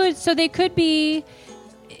They could be,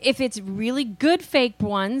 if it's really good fake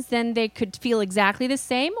ones, then they could feel exactly the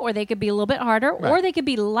same, or they could be a little bit harder, Right. or they could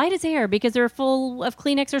be light as air because they're full of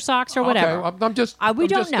Kleenex or socks or whatever. Okay, I'm just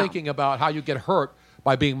thinking about how you get hurt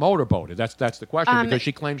by being motorboated. That's the question, because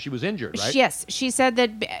she claims she was injured, right? Yes, she said that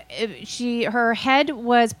her head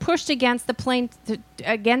was pushed against the plane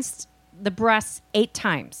against the breasts 8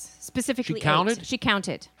 times. Specifically, She counted? 8. She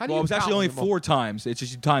counted. Well, it was actually only 4 times. It's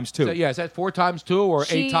just times 2. Is that 4 times 2 or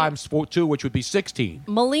 8 times 2, which would be 16?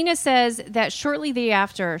 Melina says that shortly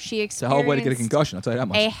thereafter, she It's a hell of a way to get a experienced concussion, I'll tell you that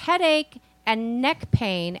much. a headache and neck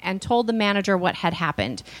pain and told the manager what had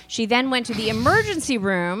happened. She then went to the emergency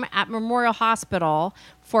room at Memorial Hospital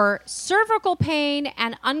for cervical pain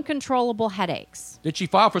and uncontrollable headaches. Did she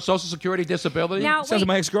file for Social Security disability? Now, Sounds like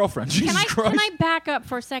my ex-girlfriend. Can Jesus I, Christ. can I back up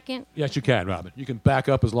for a second? Yes, you can, Robin. You can back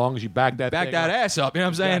up as long as you back that Back thing that up. ass up. You know what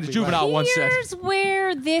I'm saying? Exactly The juvenile right. once said. Here's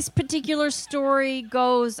where this particular story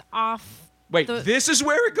goes off. Wait, this is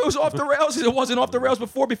where it goes off the rails? It wasn't off the rails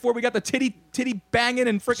before we got the titty banging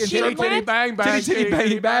and freaking She went- bang, bang,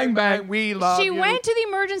 titty bang bang. We love She you. went to the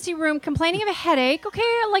emergency room complaining of a headache. Okay,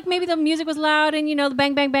 like maybe the music was loud and, the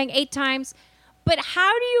bang, bang, bang 8 times. But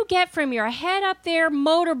how do you get from your head up there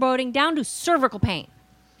motorboating down to cervical pain?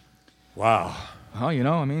 Wow. Well,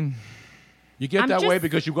 I mean. You get I'm that way just-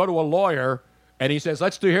 because you go to a lawyer and he says,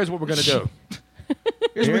 here's what we're going to do.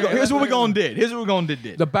 Here's what we're going to do. Here's what we're going to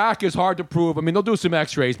do. The back is hard to prove. I mean, they'll do some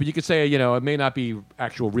x-rays, but you could say, it may not be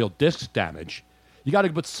actual real disc damage. You got to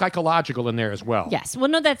put psychological in there as well. Yes. Well,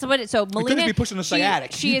 no, that's what it. So Melina, just be pushing the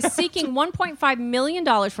sciatic. She is seeking $1.5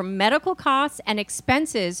 million for medical costs and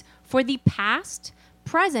expenses for the past,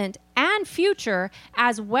 present, and future,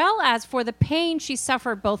 as well as for the pain she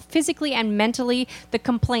suffered both physically and mentally. The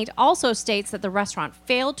complaint also states that the restaurant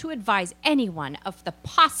failed to advise anyone of the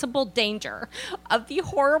possible danger of the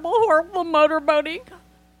horrible, horrible motorboating.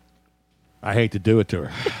 I hate to do it to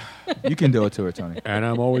her. You can do it to her, Tony. And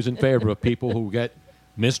I'm always in favor of people who get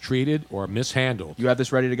mistreated or mishandled. You have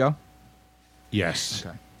this ready to go? Yes.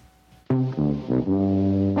 Okay.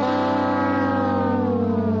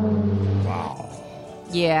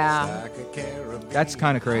 Yeah. That's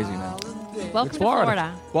kind of crazy, man. Welcome to Florida.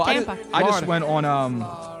 Florida. Well, Tampa. I just went on.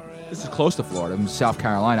 This is close to Florida. I'm in South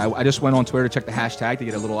Carolina. I just went on Twitter to check the hashtag to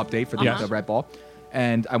get a little update for the Red Ball,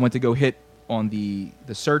 and I went to go hit on the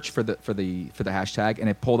search for the hashtag, and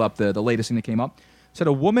it pulled up the latest thing that came up. It said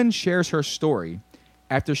a woman shares her story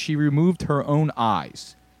after she removed her own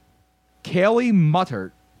eyes. Kaylee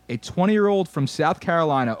Muttert, a 20-year-old from South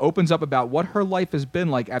Carolina, opens up about what her life has been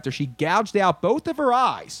like after she gouged out both of her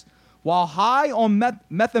eyes while high on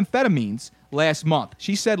methamphetamines last month.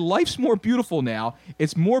 She said, life's more beautiful now.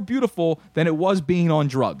 It's more beautiful than it was being on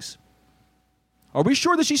drugs. Are we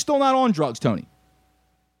sure that she's still not on drugs, Tony?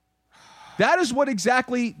 That is what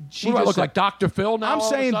exactly she What do I just look said. like Dr. Phil now? I'm all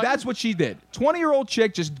of a saying sudden? that's what she did. 20-year-old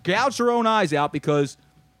chick just gouged her own eyes out because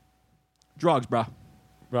drugs, bruh.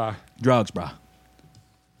 Bruh. Drugs, bruh.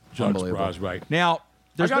 Drugs, Unbelievable. bruh's right. Now,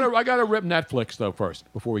 I got to rip Netflix, though,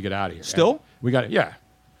 first, before we get out of here. Still? And we got it. Yeah.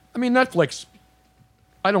 I mean, Netflix,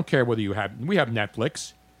 I don't care whether you have, we have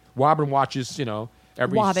Netflix. Wobbin watches,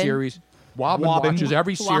 every Wobbin. series. Wobbin watches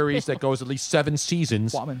every series that goes at least 7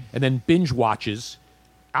 seasons. Wobbin. And then binge watches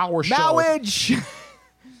our shows. Marriage!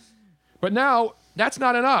 But now, that's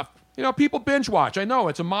not enough. People binge watch. I know,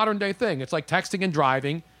 it's a modern day thing. It's like texting and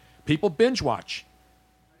driving. People binge watch.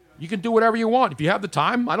 You can do whatever you want. If you have the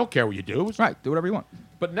time, I don't care what you do. Right, do whatever you want.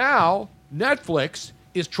 But now, Netflix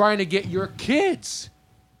is trying to get your kids,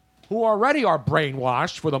 who already are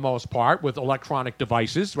brainwashed for the most part with electronic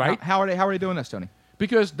devices, right? How are they doing this, Tony?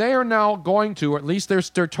 Because they are now going to, or at least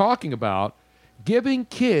they're talking about, giving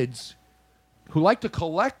kids who like to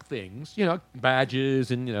collect things,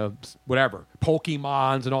 badges and, whatever,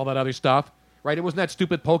 Pokemons and all that other stuff, right? It wasn't that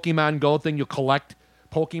stupid Pokemon Go thing. You collect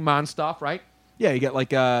Pokemon stuff, right? Yeah, you get you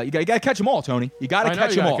got to catch them all, Tony. You got to I know catch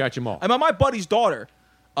you them gotta all. catch 'em all. I mean, my buddy's daughter,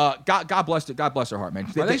 God bless her heart, man.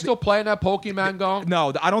 Are they still playing that Pokemon Go?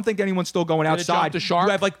 No, I don't think anyone's still going Did it jump outside. the shark?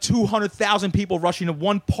 You have like 200,000 people rushing to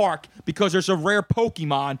one park because there's a rare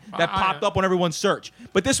Pokemon that popped up on everyone's search.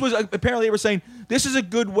 But this was apparently they were saying this is a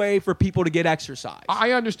good way for people to get exercise.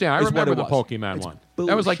 I understand. I is what remember it the was. Pokemon It's one.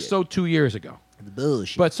 That was like bullshit. 2 years ago.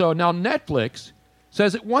 Bullshit. But so now Netflix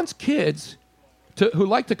says it wants kids who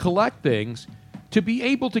like to collect things to be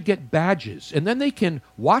able to get badges, and then they can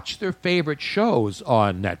watch their favorite shows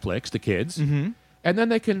on Netflix, the kids, and then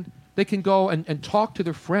they can go and talk to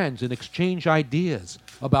their friends and exchange ideas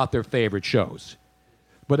about their favorite shows.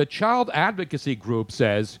 But a child advocacy group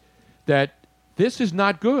says that this is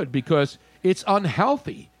not good because it's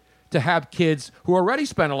unhealthy to have kids who already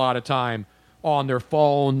spend a lot of time on their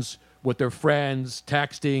phones with their friends,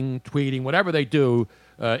 texting, tweeting, whatever they do,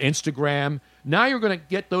 Instagram. Now you're going to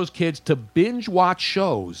get those kids to binge watch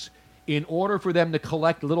shows in order for them to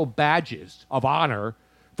collect little badges of honor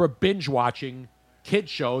for binge watching kid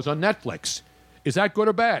shows on Netflix. Is that good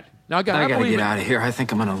or bad? Now, again, I gotta believe get it. out of here. I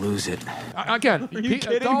think I'm gonna lose it. Again, Are you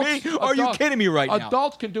kidding me? Are you kidding me right now?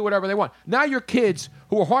 Adults can do whatever they want. Now your kids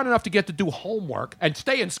who are hard enough to get to do homework and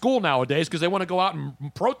stay in school nowadays because they want to go out and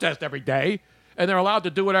protest every day, and they're allowed to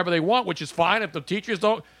do whatever they want, which is fine if the teachers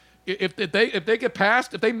don't. If they get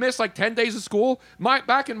passed, if they miss like 10 days of school,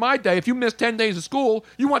 back in my day, if you missed 10 days of school,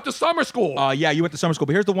 you went to summer school. Yeah, you went to summer school.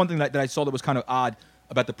 But here's the one thing that I saw that was kind of odd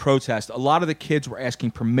about the protest. A lot of the kids were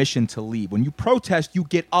asking permission to leave. When you protest, you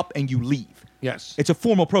get up and you leave. Yes. It's a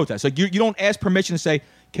formal protest. Like you don't ask permission to say,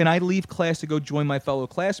 can I leave class to go join my fellow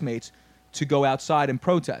classmates to go outside and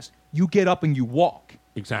protest? You get up and you walk.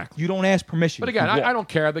 Exactly. You don't ask permission. But again, I don't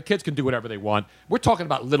care. The kids can do whatever they want. We're talking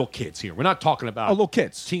about little kids here. We're not talking about little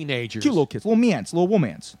kids, teenagers, cute little kids, little mans, little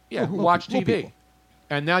womans. Yeah, who watch TV. People.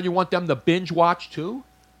 And now you want them to binge watch too?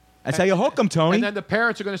 That's how you hook them, Tony. And then the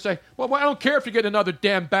parents are going to say, well, I don't care if you get another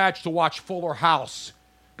damn badge to watch Fuller House.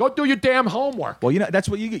 Go do your damn homework. Well, that's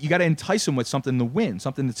what you got to entice them with something to win,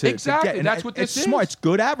 something to exactly. get. And that's what this is. It's smart. It's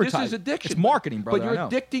good advertising. This is addiction. It's marketing, brother. But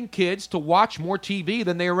you're addicting kids to watch more TV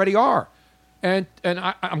than they already are. And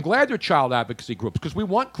I'm glad they're child advocacy groups because we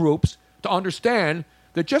want groups to understand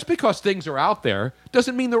that just because things are out there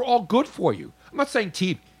doesn't mean they're all good for you. I'm not saying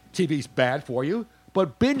TV's bad for you,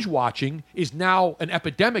 but binge watching is now an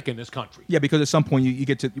epidemic in this country. Yeah, because at some point you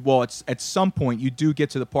get to, at some point you do get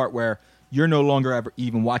to the part where you're no longer ever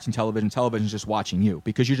even watching television. Television's just watching you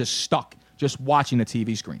because you're just stuck just watching the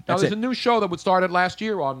TV screen. Now, That's there's it. a new show that was started last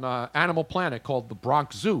year on Animal Planet called The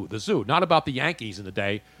Bronx Zoo. The Zoo, not about the Yankees in the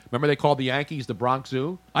day. Remember they called the Yankees the Bronx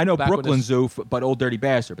Zoo? I know Back when Brooklyn this- Zoo, but Old Dirty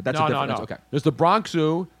Bastard. But that's a different. No. Okay. There's the Bronx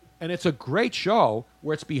Zoo, and it's a great show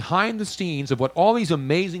where it's behind the scenes of what all these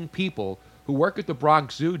amazing people who work at the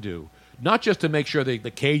Bronx Zoo do. Not just to make sure the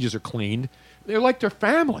cages are cleaned. They're like their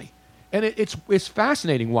family. And it's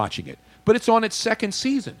fascinating watching it. But it's on its second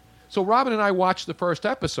season. So Robin and I watched the first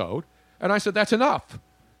episode, and I said, that's enough.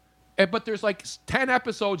 But there's like 10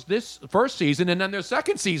 episodes this first season, and then their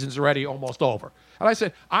second season's already almost over. And I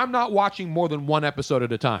said, I'm not watching more than one episode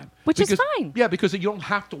at a time. Which is fine. Yeah, because you don't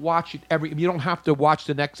have to watch it you don't have to watch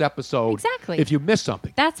the next episode Exactly. if you miss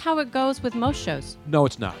something. That's how it goes with most shows. No,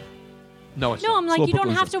 it's not. No, it's not. No, I'm like, you don't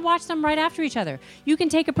have to watch them right after each other. You can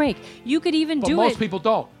take a break. You could even But do most it. people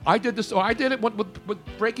don't. I did this. I did it with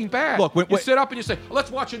Breaking Bad. Look, you sit up and you say, let's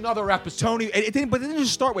watch another episode. Tony, but it didn't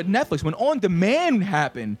just start with Netflix. When On Demand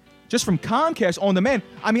happened, just from Comcast On Demand,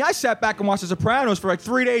 I mean, I sat back and watched The Sopranos for like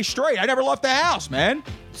 3 days straight. I never left the house, man.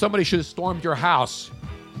 Somebody should have stormed your house.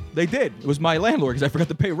 They did. It was my landlord because I forgot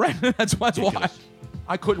to pay rent. That's why.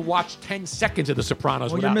 I couldn't watch 10 seconds of The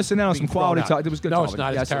Sopranos. Well, without you're missing out on some being thrown quality out. television. It was good no, television. it's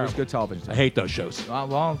not. Yes, It's it terrible. was good television. I hate those shows.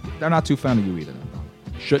 Well, they're not too fond of you either.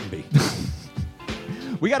 Shouldn't be.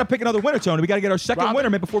 We got to pick another winner, Tony. We got to get our second Robin. winner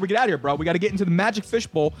man, before we get out of here, bro. We got to get into the Magic Fish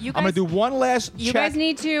Bowl. You I'm going to guys- do one last You check. guys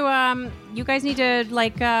need to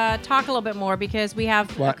like talk a little bit more because we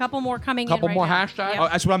have a What? couple more coming in. Couple right more now. hashtags? Yep. Oh,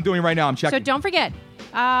 that's what I'm doing right now. I'm checking. So don't forget,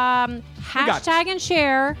 got hashtag and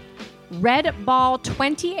share Red Ball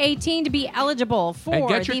 2018 to be eligible for And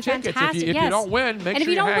get your the tickets. fantastic. If you yes. don't win, make and sure if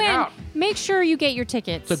you you don't hang win, out. make sure you get your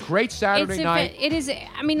tickets. It's a great Saturday night. It is.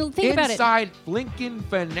 I mean, think about it. Inside Lincoln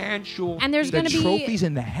Financial. And there's the going to be trophies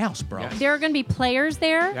in the house, bro. Yes. There are going to be players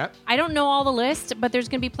there. Yep. I don't know all the list, but there's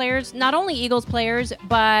going to be players, not only Eagles players,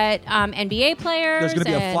 but NBA players. There's going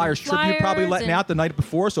to be a and Flyers tribute probably Flyers letting and- out the night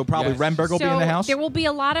before, so probably Yes. Renberg will be in the house. There will be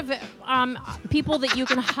a lot of people that you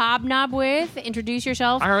can hobnob with, introduce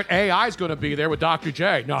yourself. I heard AI's going to be there with Dr.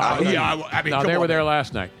 J. No, I mean, no, come they were on. there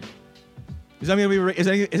last night. Is anybody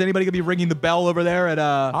going to be ringing the bell over there at?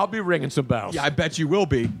 I'll be ringing some bells. Yeah, I bet you will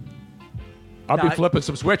be. I'll be Nah, flipping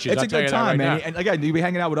some switches. It's I'll a tell good you that time, right man. now. And again, you'll be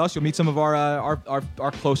hanging out with us. You'll meet some of our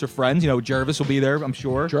closer friends. You know, Jervis will be there, I'm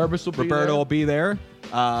sure. Jervis will be Roberto there. will be there.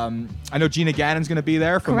 I know Gina Gannon's going to be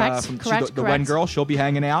there from Correct, she's correct, the Wen correct. girl. She'll be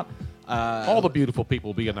hanging out. All the beautiful people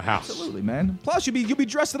will be in the house. Absolutely, man. Plus, you'll be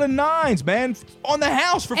dressed to the nines, man, on the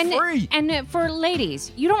house for free. And for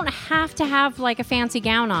ladies, you don't have to have like a fancy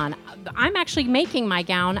gown on. I'm actually making my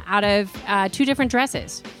gown out of 2 different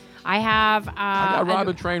dresses. I have. I got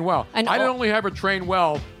Robin trained well. I didn't an- only have her trained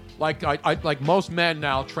well, like like most men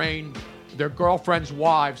now train their girlfriends'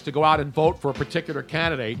 wives to go out and vote for a particular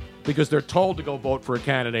candidate because they're told to go vote for a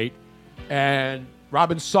candidate, and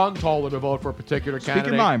Robin's son told her to vote for a particular Speak your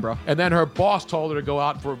candidate. mind, bro. And then her boss told her to go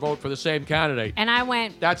out for a vote for the same candidate. And I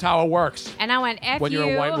went. That's how it works. And I went, F When you,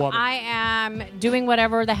 you're a white woman. I am doing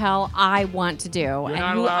whatever the hell I want to do. You're and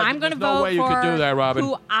not who allowed. I'm going to There's no vote way you for could do that, Robin.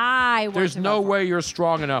 who I want There's to no vote for. way you're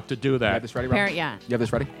strong enough to do that. You have this ready, Rob? Parent, yeah. You have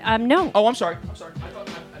this ready? No. Oh, I'm sorry.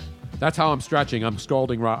 That's how I'm stretching. I'm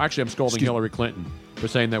scolding Hillary Clinton for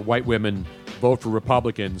saying that white women vote for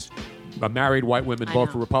Republicans married white women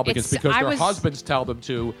vote for Republicans because their husbands tell them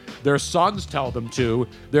to, their sons tell them to,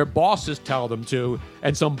 their bosses tell them to,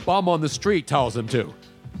 and some bum on the street tells them to.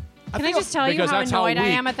 Can I just tell you how annoyed I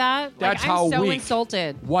am at that? That's I'm how so weak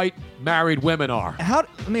insulted. white married women are.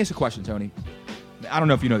 Let me ask a question, Tony. I don't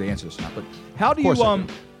know if you know the answer to this or not, but how do you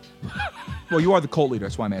well, you are the cult leader,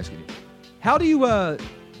 that's why I'm asking you. How do you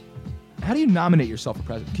nominate yourself for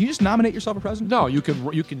president? Can you just nominate yourself for president? No, you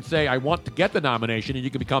can say I want to get the nomination, and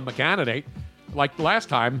you can become a candidate. Like last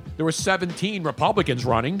time, there were 17 Republicans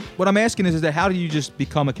running. What I'm asking is that how do you just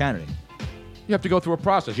become a candidate? You have to go through a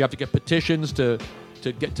process. You have to get petitions to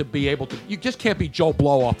get to be able to. You just can't be Joe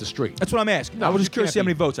Blow off the street. That's what I'm asking. No, I was just you curious to see how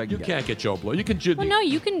can't many votes I can You get. can't get Joe Blow. You can. Well, no,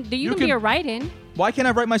 you can be a write-in. Why can't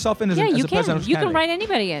I write myself in as, Yeah, a, as you a can. presidential You candidate? can write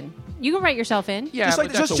anybody in. You can write yourself in. Yeah,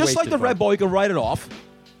 just like the Red Bull, you can write it off.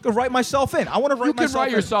 You can write myself in. I want to write You can myself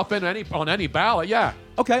write yourself in on any ballot. Yeah.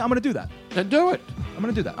 Okay, I'm going to do that. Then do it. I'm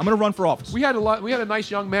going to do that. I'm going to run for office. We had a nice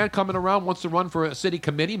young man coming around, wants to run for a city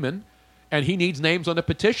committeeman, and he needs names on the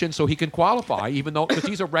petition so he can qualify, even though because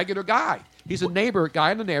he's a regular guy. He's a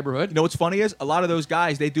guy in the neighborhood. You know what's funny is a lot of those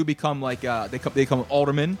guys, they do become like they become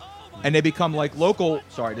aldermen, and they become like local.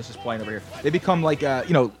 Sorry, this is playing over here. They become like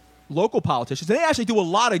local politicians. And they actually do a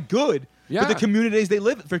lot of good for the communities they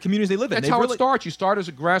live in. That's how it starts. You start as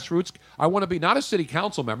a grassroots. I want to be not a city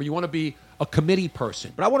council member. You want to be a committee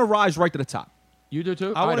person. But I want to rise right to the top. You do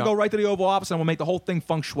too? I want to go right to the Oval Office, and I want to make the whole thing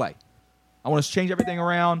feng shui. I want to change everything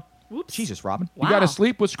around. Whoops. Jesus, Robin. You got to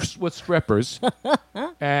sleep with strippers,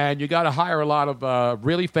 and you got to hire a lot of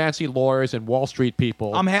really fancy lawyers and Wall Street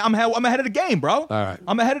people. I'm ahead of the game, bro. All right.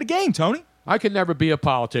 I'm ahead of the game, Tony. I can never be a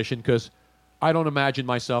politician because I don't imagine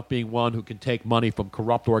myself being one who can take money from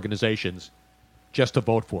corrupt organizations just to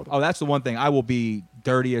vote for them. Oh, that's the one thing. I will be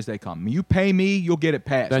dirty as they come. You pay me, you'll get it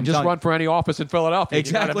passed. Then just run for any office in Philadelphia.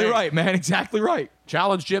 Exactly right, man. Exactly right.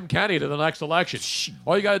 Challenge Jim Kenney to the next election.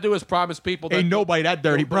 All you got to do is promise people that ain't nobody that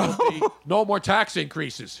dirty, bro. No more tax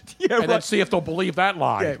increases. Yeah, and then see if they'll believe that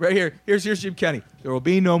lie. Yeah, right here. Here's Jim Kenney. There will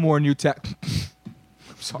be no more new tax.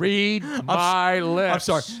 Read my lips.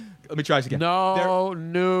 I'm sorry. Let me try this again. No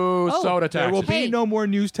new soda tax. There will be no more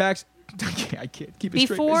news tax. I can't keep it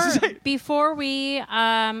straight. Before we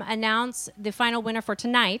announce the final winner for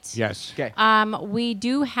tonight, yes, okay, we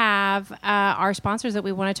do have our sponsors that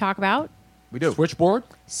we want to talk about. We do. Switchboard,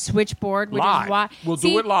 which live. is why We'll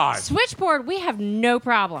do it live. Switchboard, we have no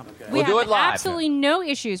problem. Okay. We We'll do have it live. absolutely no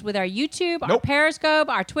issues with our YouTube, our Periscope,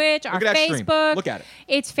 our Twitch, our Look at that stream. Facebook. Look at it.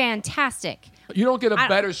 It's fantastic. You don't get a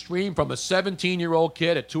better stream from a 17-year-old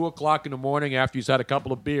kid at 2 o'clock in the morning after he's had a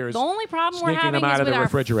couple of beers. The only problem we're sneaking having them out is of with the our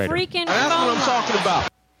refrigerator. freaking That's phone what I'm talking lines.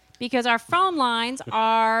 about. Because our phone lines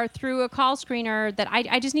are through a call screener that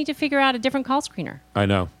I just need to figure out a different call screener. I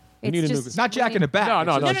know. It's not Jack in the back.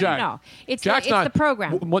 No, Jack. No. It's Jack's the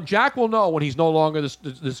program. Well, Jack will know when he's no longer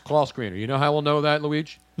this call screener. You know how we'll know that,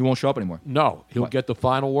 Luigi? He won't show up anymore. No, he'll get the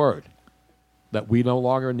final word that we no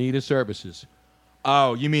longer need his services.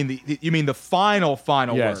 Oh, you mean the final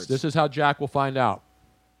yes, words? This is how Jack will find out.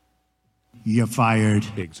 You're fired.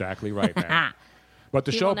 Exactly right, man. But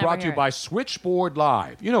the He show will never brought to you hear it. by Switchboard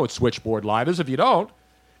Live. You know what Switchboard Live is. If you don't,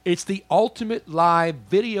 it's the ultimate live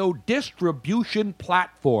video distribution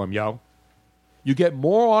platform, yo. You get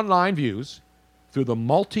more online views through the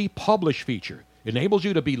multi-publish feature. It enables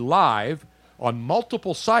you to be live on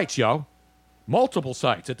multiple sites, yo. Multiple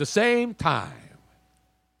sites at the same time.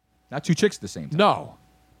 Not two chicks at the same time. No.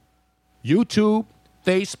 YouTube,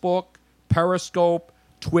 Facebook, Periscope,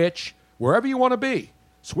 Twitch, wherever you want to be.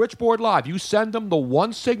 Switchboard Live. You send them the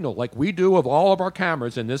one signal like we do of all of our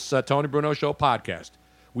cameras in this Tony Bruno Show podcast.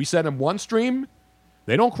 We send them one stream.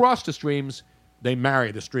 They don't cross the streams. They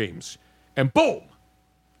marry the streams. And boom.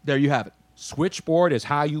 There you have it. Switchboard is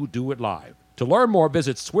how you do it live. To learn more,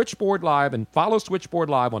 visit Switchboard Live and follow Switchboard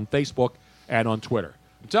Live on Facebook and on Twitter.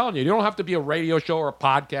 I'm telling you, you don't have to be a radio show or a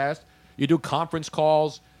podcast. You do conference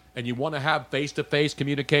calls, and you want to have face-to-face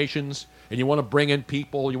communications, and you want to bring in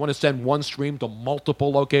people. You want to send one stream to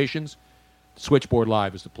multiple locations. Switchboard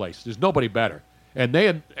Live is the place. There's nobody better. And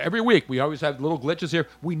every week, we always have little glitches here.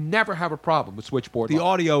 We never have a problem with Switchboard The Live.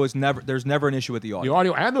 audio is there's never an issue with the audio. The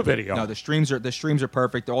audio and the video. No, the streams are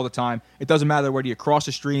perfect all the time. It doesn't matter whether you cross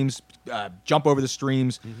the streams, jump over the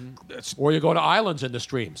streams. Or you go to islands in the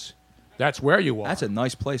streams. That's where you are. That's a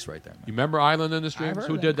nice place right there. You remember Island in the Streams?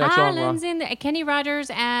 Who did that song, Ron? Islands in the Kenny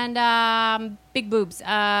Rogers and Big Boobs.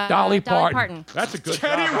 Dolly Parton. That's a good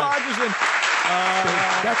Kenny job. Rogers and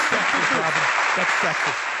That's sexist, Robin. That's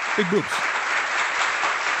sexist. Big Boobs.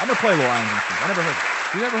 I'm gonna play a little Islands in the Streams. I never heard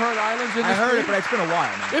it. You never heard Islands in the I heard it, Streams? but it's been a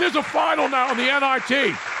while, man. It is a final now in the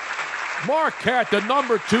NIT. Marquette, the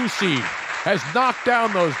number 2 seed, has knocked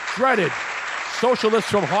down those dreaded socialists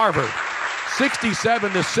from Harvard,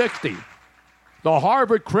 67-60. The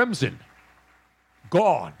Harvard Crimson,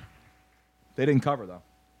 gone. They didn't cover, though.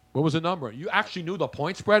 What was the number? You actually knew the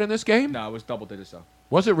point spread in this game? No, it was double digits, though.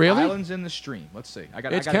 Was it really? Islands in the Stream. Let's see.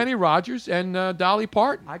 It's Kenny Rogers and Dolly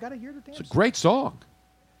Parton. I got to hear the damn It's a great song.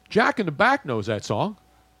 Jack in the Back knows that song.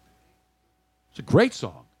 It's a great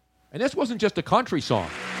song. And this wasn't just a country song.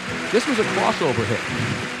 This was a crossover hit.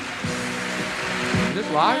 Is this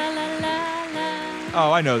live?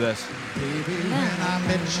 Oh, I know this.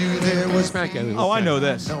 Oh, I know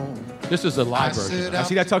this. This is the live version. I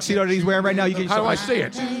see that tuxedo that he's wearing right now. You can. How do I see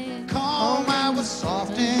it? Calm, I was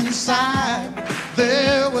soft inside.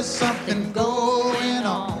 There was something going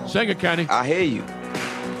on. Sing it, Kenny. I hear you. You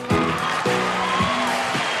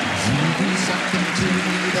do something to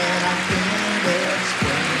me that I can't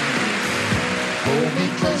explain. Hold me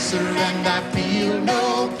closer and I feel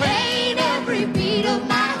no pain. Every beat of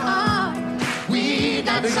my heart. We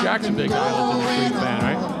got I think Jack's a big Islands in the Street fan,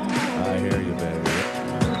 right? I hear you, baby.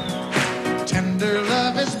 Tender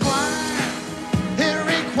love is blind. It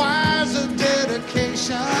requires a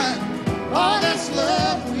dedication. All this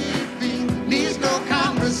love we feel needs no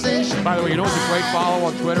conversation. By the way, you know what's a great follow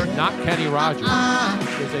on Twitter? Not Kenny Rogers.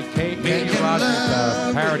 There's a Kenny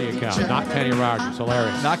Rogers parody account. Not Kenny Rogers.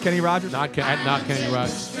 Hilarious. Not Kenny Rogers? Not Kenny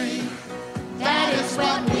Rogers. That is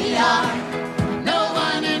what we are. No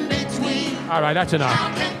one in between. All right, that's enough.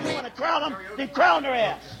 You want to crown them? Then crown their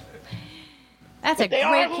ass. That's a If they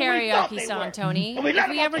great are who we thought karaoke they song, were. Tony. And we let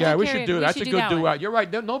them ever Yeah, do we should do that. That's a good that one. duet. You're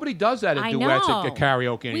right. Nobody does that in I duets know. at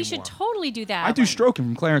karaoke anymore. We should totally do that. I do Stroking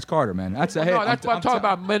from Clarence Carter, man. That's a hit. No, that's what I'm talking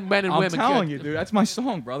about. Men and women. I'm telling you, dude. That's my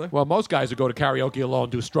song, brother. Well, most guys who go to karaoke alone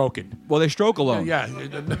do stroking. Well, they stroke alone. Yeah. Me,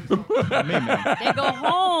 man. They go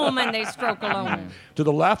home and they stroke alone. To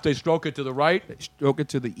the left, they stroke it to the right. They stroke it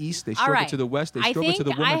to the east. They All stroke right. it to the west. They I stroke think it to the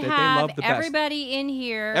women I that they have love the best. everybody in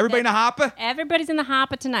here. Everybody in the hopper? Everybody's in the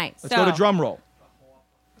hopper tonight. Let's so go to drum roll.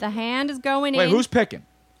 The hand is going Wait, in. who's picking?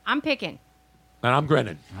 I'm picking. And I'm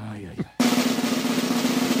grinning.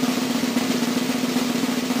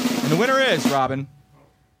 And the winner is, Robin.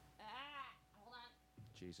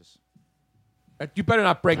 Jesus. You better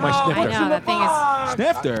not break my snifter. I know, that thing is...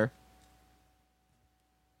 Snifter?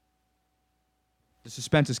 The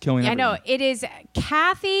suspense is killing I everyone. know. It is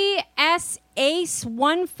Kathy S. Ace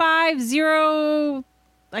 150...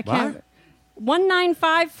 I can't...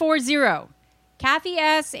 19540. Kathy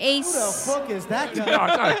S. Ace... Who the fuck is that guy? No,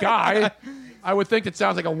 it's not a guy. I would think it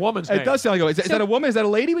sounds like a woman's name. It does sound like a... Is that a woman? Is that a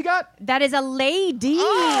lady we got? That is a lady.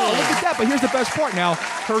 Oh, look at that. But here's the best part. Now,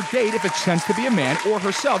 her date, if it tends to be a man, or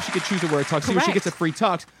herself, she could choose to wear a tuxedo. She Correct. gets a free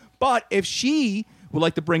tux. But if she would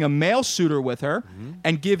like to bring a male suitor with her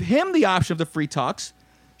and give him the option of the free tux,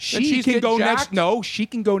 she she's can getting go jacked? she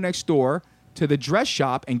can go next door to the dress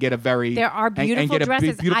shop and get a very... There are and beautiful get a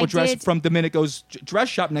dresses. beautiful I dress did- from Domenico's dress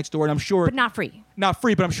shop next door, and I'm sure... But not free. Not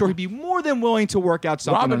free, but I'm sure he'd be more than willing to work out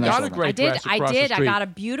something. Robin on that got a shoulder. great I did. dress across the I street. got a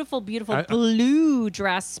beautiful blue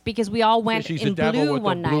dress because we all went she's in the devil blue with the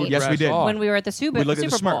one blue night. Yes, we did. When we were at the Super, We looked at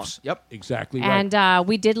the Super Bowl. Smurfs. Yep. Exactly right. And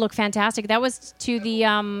we did look fantastic. That was to the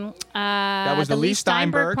That was the Lee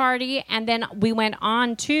Steinberg party, and then we went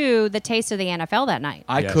on to the Taste of the NFL that night.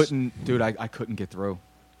 I Yes. couldn't, dude. I couldn't get through.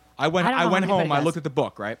 I went I don't know how anybody home. I does. looked at the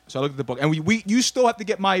book, right? So I looked at the book, and you still have to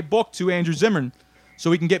get my book to Andrew Zimmern,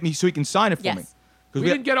 so he can sign it for Yes. me. we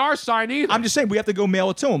didn't get our sign either. I'm just saying we have to go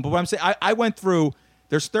mail it to him. But what I'm saying, I went through.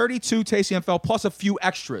 There's 32 Taste NFL plus a few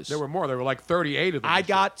extras. There were more. There were like 38 of them. I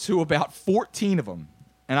got to about 14 of them,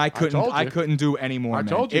 and I told you. couldn't do any more. I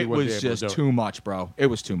man. told you it you wouldn't was be able to just do it. too much, bro. It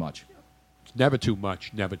was too much. It's never too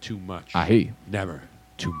much. Never too much. I hear you. Never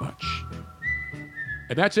too much.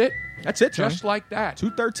 And that's it. That's it, Tony. Just like that.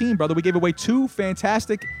 213, brother. We gave away 2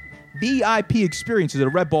 fantastic VIP experiences at a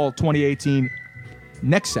Red Ball 2018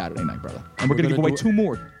 next Saturday night, brother. And we're going to give away 2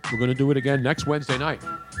 more. We're going to do it again next Wednesday night.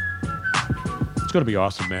 It's going to be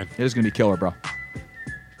awesome, man. It is going to be killer, bro.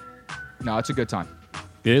 No, it's a good time.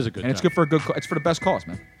 It is a good And it's good for it's for the best cause,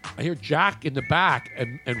 man. I hear Jack in the back,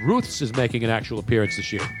 and Ruth's is making an actual appearance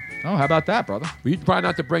this year. Oh, how about that, brother? We try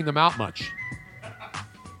not to bring them out much.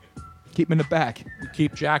 Keep him in the back. We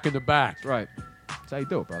keep Jack in the back. That's right. That's how you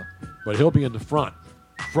do it, brother. But he'll be in the front.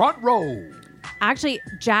 Front row. Actually,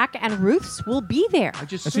 Jack and Ruth's will be there. I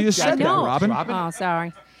just So you just Jack said that, and Robin. Oh,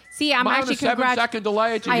 sorry. See, I'm Am I on actually a 7-second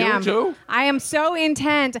delay to I you, am. too? I am so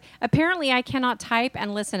intent. Apparently, I cannot type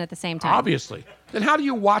and listen at the same time. Obviously. Then how do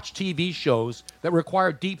you watch TV shows that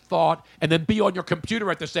require deep thought and then be on your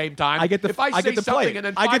computer at the same time? If I say something and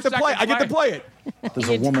then I get to play. I get to play it. There's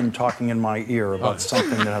a woman talking in my ear about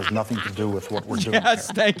something that has nothing to do with what we're doing. Yes,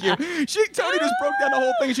 here. thank you. Tony just broke down the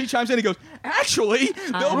whole thing, and she chimes in and goes, "Actually,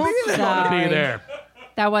 they'll be there." sorry. Be there.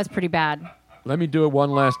 That was pretty bad. Let me do it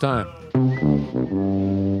one last time.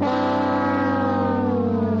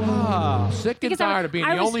 Sick and Because tired of being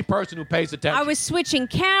I the was- only person who pays attention. I was switching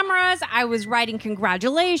cameras. I was writing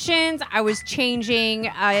congratulations. I was changing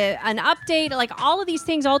an update. Like all of these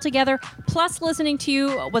things all together, plus listening to you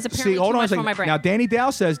was apparently Hold too on a much for second. my brain. Now, Danny Dow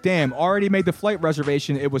says, "Damn, already made the flight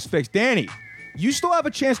reservation. It was fixed." Danny, you still have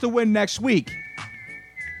a chance to win next week.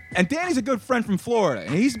 And Danny's a good friend from Florida,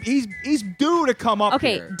 and he's due to come up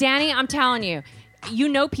Okay, here. Danny, I'm telling you, you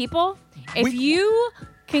know people. If you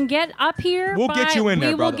can get up here, We'll get you in there,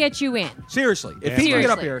 we will brother. get you in. Seriously, if he can get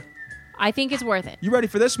up here, I think it's worth it. you ready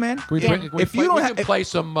for this, man? Can we play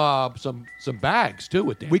some bags too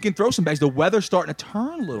with them. We can throw some bags. The weather's starting to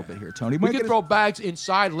turn a little bit here, Tony. We can throw bags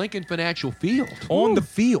inside Lincoln Financial Field. On the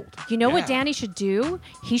field. You know what Danny should do?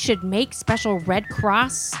 He should make special Red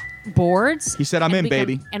Cross boards. He said, "I'm and in, we can-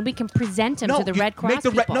 baby." and we can present them to the Red Cross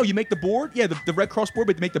people. You make the board. Yeah, the Red Cross board,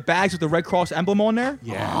 but you make the bags with the Red Cross emblem on there.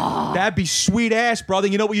 Yeah. That'd be sweet ass, brother.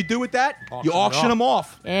 You know what you do with that? You auction them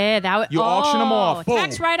off. Yeah, that would. You auction them off. Boom.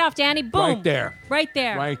 Tax write-off, Danny. Boom. Right there. Right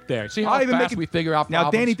there. Right there. See I'll how even fast make it- we figure out Now,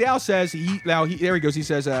 problems? Danny Dow says there he goes. He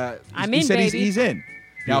says I'm he in, said baby. he's in.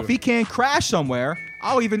 Now, if he can't crash somewhere,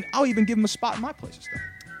 I'll even give him a spot in my place and stuff.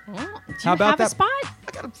 Do you How about have that? a spot?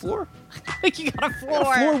 I got a floor. You got a floor. I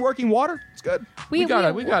got a floor, working water. It's good. We got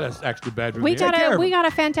an extra bedroom. We here. got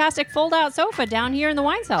a fantastic fold-out sofa down here in the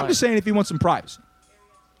wine cellar. I'm just saying, if he wants some privacy,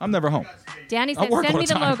 I'm never home. Danny I said, work "Send all me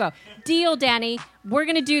the the time." logo." Deal, Danny. We're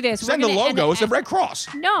gonna do this. Send We're the gonna- logo. It's the Red Cross.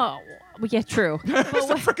 No. Well, yeah, true. It's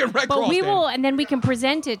the freaking Red But Cross. we Danny. will, and then we can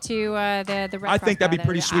present it to the Red Cross. I think that'd be brother.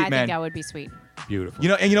 pretty sweet, I man. think that would be sweet. Beautiful.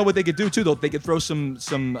 You know what they could do too, though? They could throw some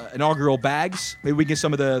inaugural bags. Maybe we get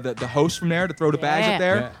some of the hosts from there to throw the bags Yeah. up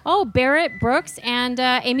there. Yeah. Oh, Barrett Brooks and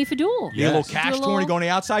Amy Fadul. Yeah, a little Yes. cash Do a tourney little- going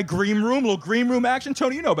outside. Green room, little green room action.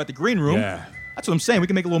 Tony, you know about the green room. Yeah. That's what I'm saying. We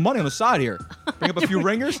can make a little money on the side here. Bring up a few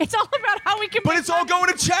ringers. It's all about how we can. But it's all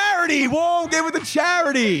going to charity. Whoa, give it to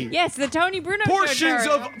charity. Yes, the Tony Bruno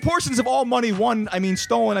Show Portions of all money won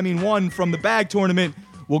from the bag tournament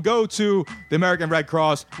will go to the American Red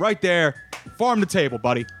Cross right there. Farm to table,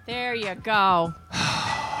 buddy. There you go.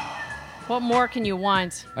 What more can you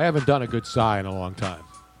want? I haven't done a good sigh in a long time.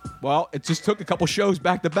 Well, it just took a couple shows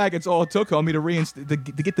back to back. It's all it took, homie,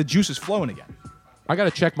 to get the juices flowing again. I got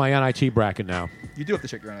to check my NIT bracket now. You do have to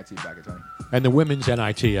check your NIT bracket, Tony. And the women's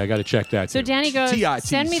NIT. I got to check that So too. Danny goes, TITs.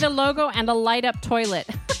 "Send me the logo and a light-up toilet."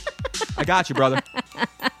 I got you, brother.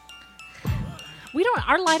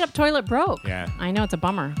 Our light-up toilet broke. Yeah. I know, it's a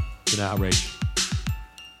bummer. It's an outrage.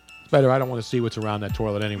 It's better. I don't want to see what's around that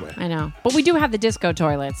toilet anyway. I know. But we do have the disco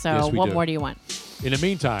toilet, so Yes, we what do. more do you want? In the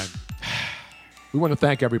meantime, we want to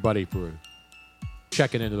thank everybody for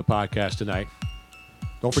checking into the podcast tonight.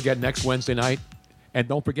 Don't forget next Wednesday night. And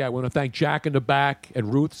don't forget, we want to thank Jack in the back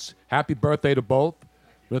and Ruth's. Happy birthday to both.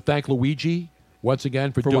 We want to thank Luigi once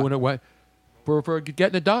again for doing what? it. For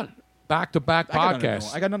getting it done. Back-to-back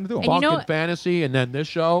podcasts. I got nothing to do. And Funk you know- and Fantasy, and then this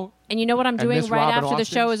show. And you know what I'm And doing Miss right Robin after the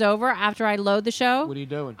show Austin's? is over? After I load the show? What are you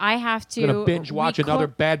doing? I have to... Gonna binge watch another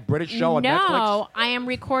bad British show on Netflix? No, I am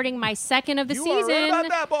recording my second of the You season. are right about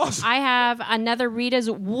that, boss. I have another Rita's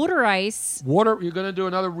Water Ice. You're going to do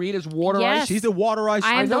another Rita's Water Yes. Ice? She's the water ice.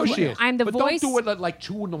 I I am know the- she is. I'm the but voice- don't do it at like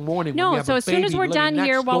 2 in the morning. when No, we have so a as soon as baby we're living done next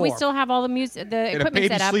here, while we door. still have all the music, the a equipment baby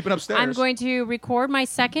set up, sleeping upstairs. I'm going to record my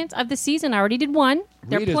second of the season. I already did one.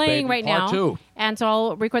 They're Rita's playing baby, right part now, 2. and so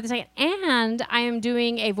I'll record the second. And I am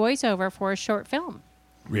doing a voiceover for a short film.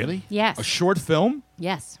 Really? Yes. A short film?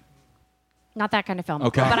 Yes. Not that kind of film.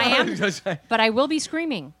 Okay. But I am. But I will be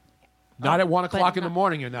screaming. Not at 1 but o'clock in the not-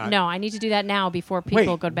 morning, you're not. No, I need to do that now before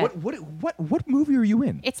people go to bed. What movie are you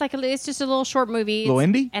in? It's like it's just a little short movie. Little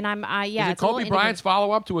It's- indie? And I'm yeah. Is it it's a little Kobe indie Bryant's movie.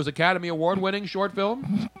 follow-up to his Academy Award-winning short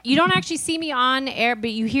film? You don't actually see me on air,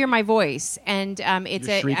 but you hear my voice, and it's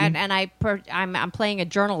You're shrieking? and I'm playing a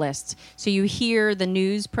journalist, so you hear the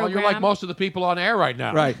news Well, program. you're like most of the people on air right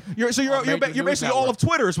now. Right. You're major basically news all of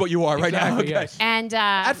Twitter is what you are right now. Exactly, Okay. yes. And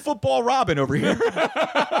At Football Robin over here.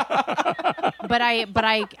 but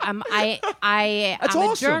I'm That's a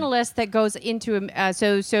awesome. journalist that goes into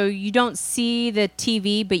so you don't see the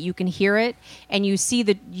TV, but you can hear it, and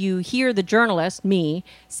you hear the journalist, me,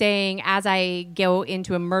 saying as I go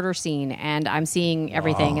into a murder scene, and I'm seeing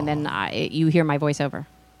everything, and then you hear my voiceover.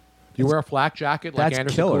 Do you wear a flak jacket like That's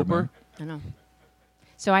Anderson killer, Cooper? man. I know.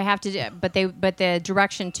 So I have to, but the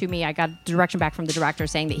direction to me, I got direction back from the director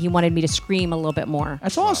saying that he wanted me to scream a little bit more.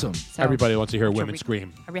 That's awesome. So- Everybody wants to hear women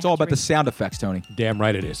scream. It's all about the sound effects, Tony. Damn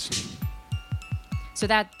right it is. So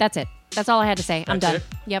that's it. That's all I had to say. I'm done. it?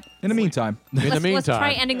 Yep. In the meantime. Let's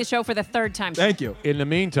try ending the show for the third time. Thank you. In the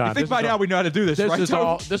meantime, I think this by is now all- we know how to do this, right,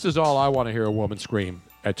 Tony? This is all I want to hear a woman scream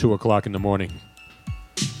at 2:00 in the morning.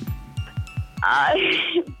 Ay,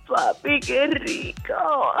 papi, qué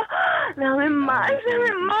rico. Dame más,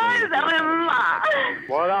 dame más.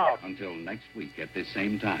 What up? Until next week at this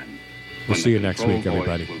same time. We'll see you next week, Control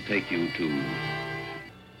everybody. Voice will take you to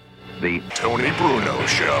the Tony Bruno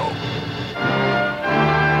Show.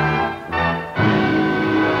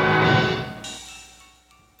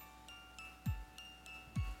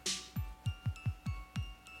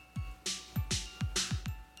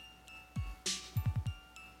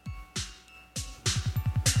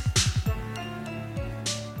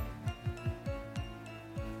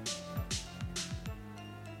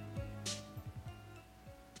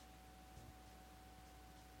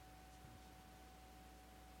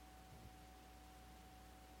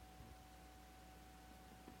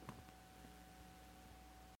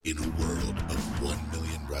 In a world of 1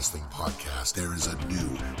 million wrestling podcasts, there is a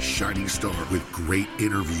new shining star with great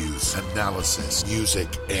interviews, analysis, music,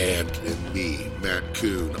 and me, Matt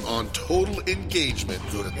Coon, on total engagement.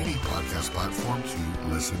 Go to any podcast platform to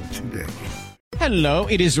listen today. Hello,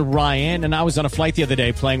 it is Ryan, and I was on a flight the other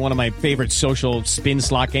day playing one of my favorite social spin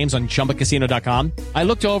slot games on ChumbaCasino.com. I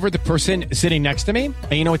looked over at the person sitting next to me,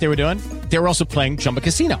 and you know what they were doing? They were also playing Chumba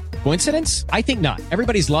Casino. Coincidence? I think not.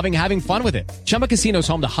 Everybody's loving having fun with it. Chumba Casino is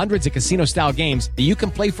home to hundreds of casino-style games that you can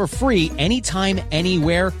play for free anytime,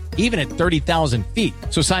 anywhere, even at 30,000 feet.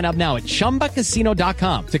 So sign up now at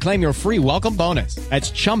ChumbaCasino.com to claim your free welcome bonus.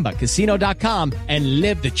 That's ChumbaCasino.com and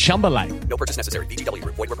live the Chumba life. No purchase necessary. VGW.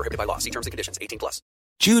 Void were prohibited by law. See terms and conditions. 18+.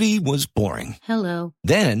 Judy was boring. Hello.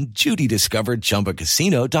 Then Judy discovered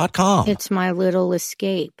ChumbaCasino.com. It's my little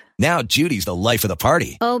escape. Now Judy's the life of the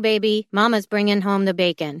party. Oh, baby, mama's bringing home the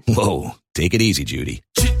bacon. Whoa, take it easy, Judy.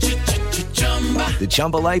 The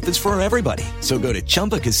Chumba life is for everybody. So go to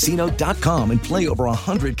ChumbaCasino.com and play over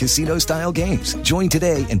 100 casino-style games. Join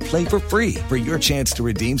today and play for free for your chance to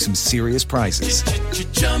redeem some serious prizes.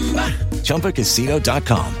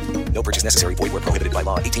 ChumbaCasino.com. No purchase necessary. Void were prohibited by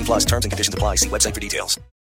law. 18+. Terms and conditions apply. See website for details.